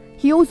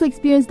 He also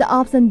experienced the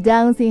ups and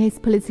downs in his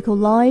political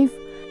life,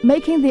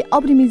 making the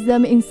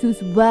optimism in Su's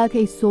work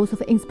a source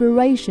of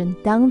inspiration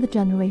down the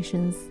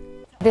generations.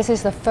 This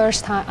is the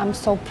first time I'm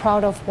so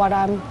proud of what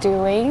I'm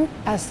doing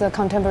as a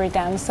contemporary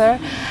dancer,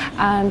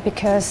 and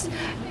because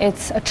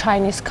it's a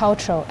Chinese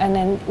culture, and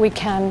then we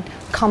can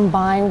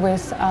combine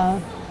with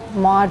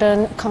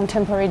modern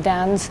contemporary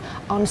dance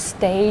on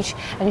stage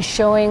and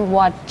showing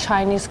what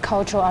Chinese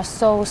culture are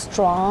so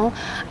strong,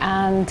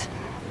 and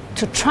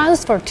to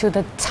transfer to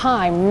the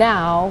time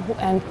now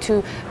and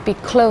to be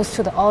close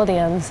to the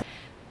audience.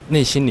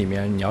 内心里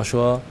面你要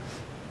说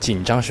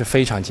紧张是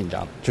非常紧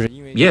张，就是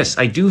因为 Yes,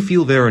 I do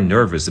feel very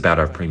nervous about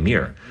our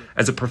premiere.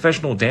 As a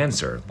professional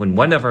dancer, when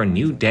one of our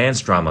new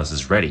dance dramas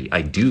is ready,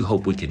 I do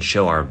hope we can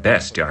show our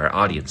best to our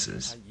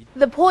audiences.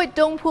 The poet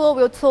Dongpo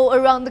will tour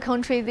around the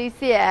country this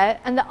year,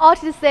 and the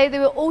artists say they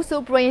will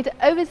also bring it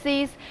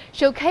overseas,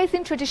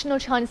 showcasing traditional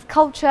Chinese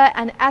culture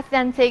and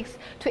aesthetics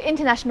to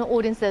international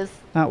audiences.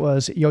 That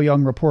was Yo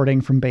Young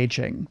reporting from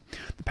Beijing.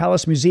 The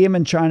Palace Museum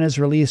in China has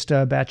released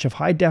a batch of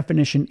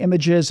high-definition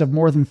images of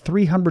more than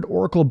 300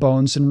 oracle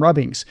bones and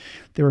rubbings.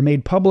 They were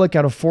made public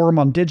at a forum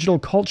on digital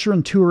culture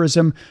and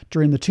tourism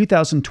during the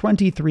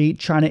 2023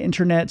 China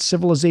Internet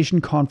Civilization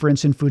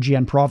Conference in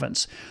Fujian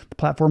Province. The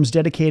platform is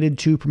dedicated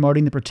to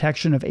promoting the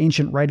protection of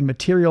ancient writing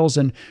materials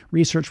and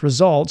research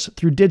results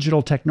through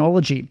digital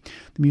technology.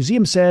 The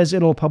museum says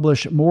it'll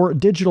publish more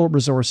digital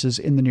resources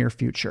in the near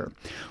future.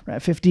 We're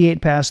at 58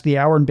 past the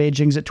hour in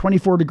Beijing. Beijing's at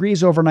 24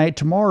 degrees overnight.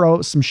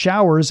 Tomorrow, some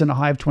showers and a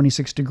high of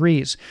 26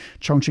 degrees.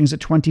 Chongqing's at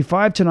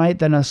 25 tonight,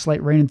 then a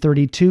slight rain in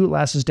 32.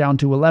 Lhasa is down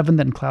to 11,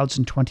 then clouds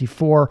in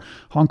 24.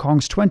 Hong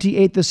Kong's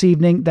 28 this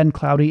evening, then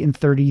cloudy in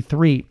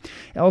 33.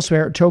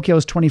 Elsewhere,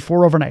 Tokyo's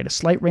 24 overnight, a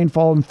slight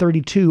rainfall in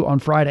 32 on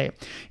Friday.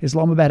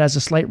 Islamabad has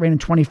a slight rain in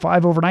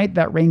 25 overnight.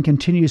 That rain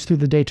continues through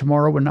the day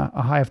tomorrow in a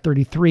high of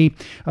 33.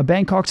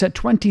 Bangkok's at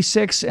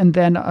 26, and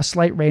then a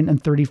slight rain in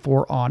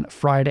 34 on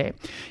Friday.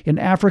 In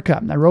Africa,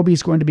 Nairobi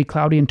is going to be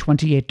cloudy in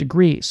 28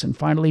 degrees. And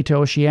finally to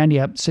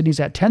Oceania, Sydney's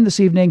at 10 this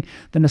evening,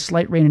 then a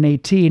slight rain in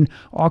 18.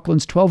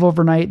 Auckland's 12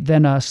 overnight,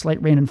 then a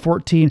slight rain in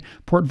 14.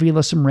 Port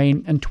Vila some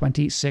rain and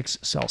 26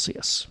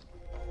 Celsius.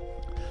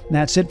 And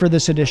that's it for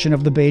this edition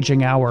of the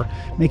Beijing Hour.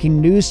 Making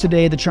news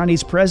today, the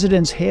Chinese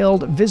president's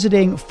hailed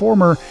visiting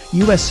former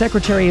U.S.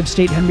 Secretary of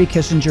State Henry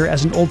Kissinger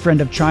as an old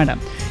friend of China.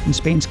 And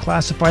Spain's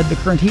classified the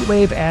current heat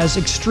wave as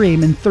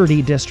extreme in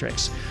 30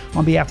 districts.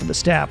 On behalf of the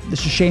staff,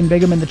 this is Shane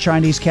Bigham in the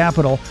Chinese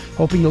capital,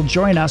 hoping you'll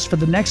join us for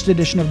the next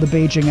edition of the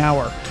Beijing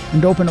Hour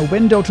and open a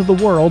window to the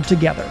world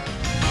together.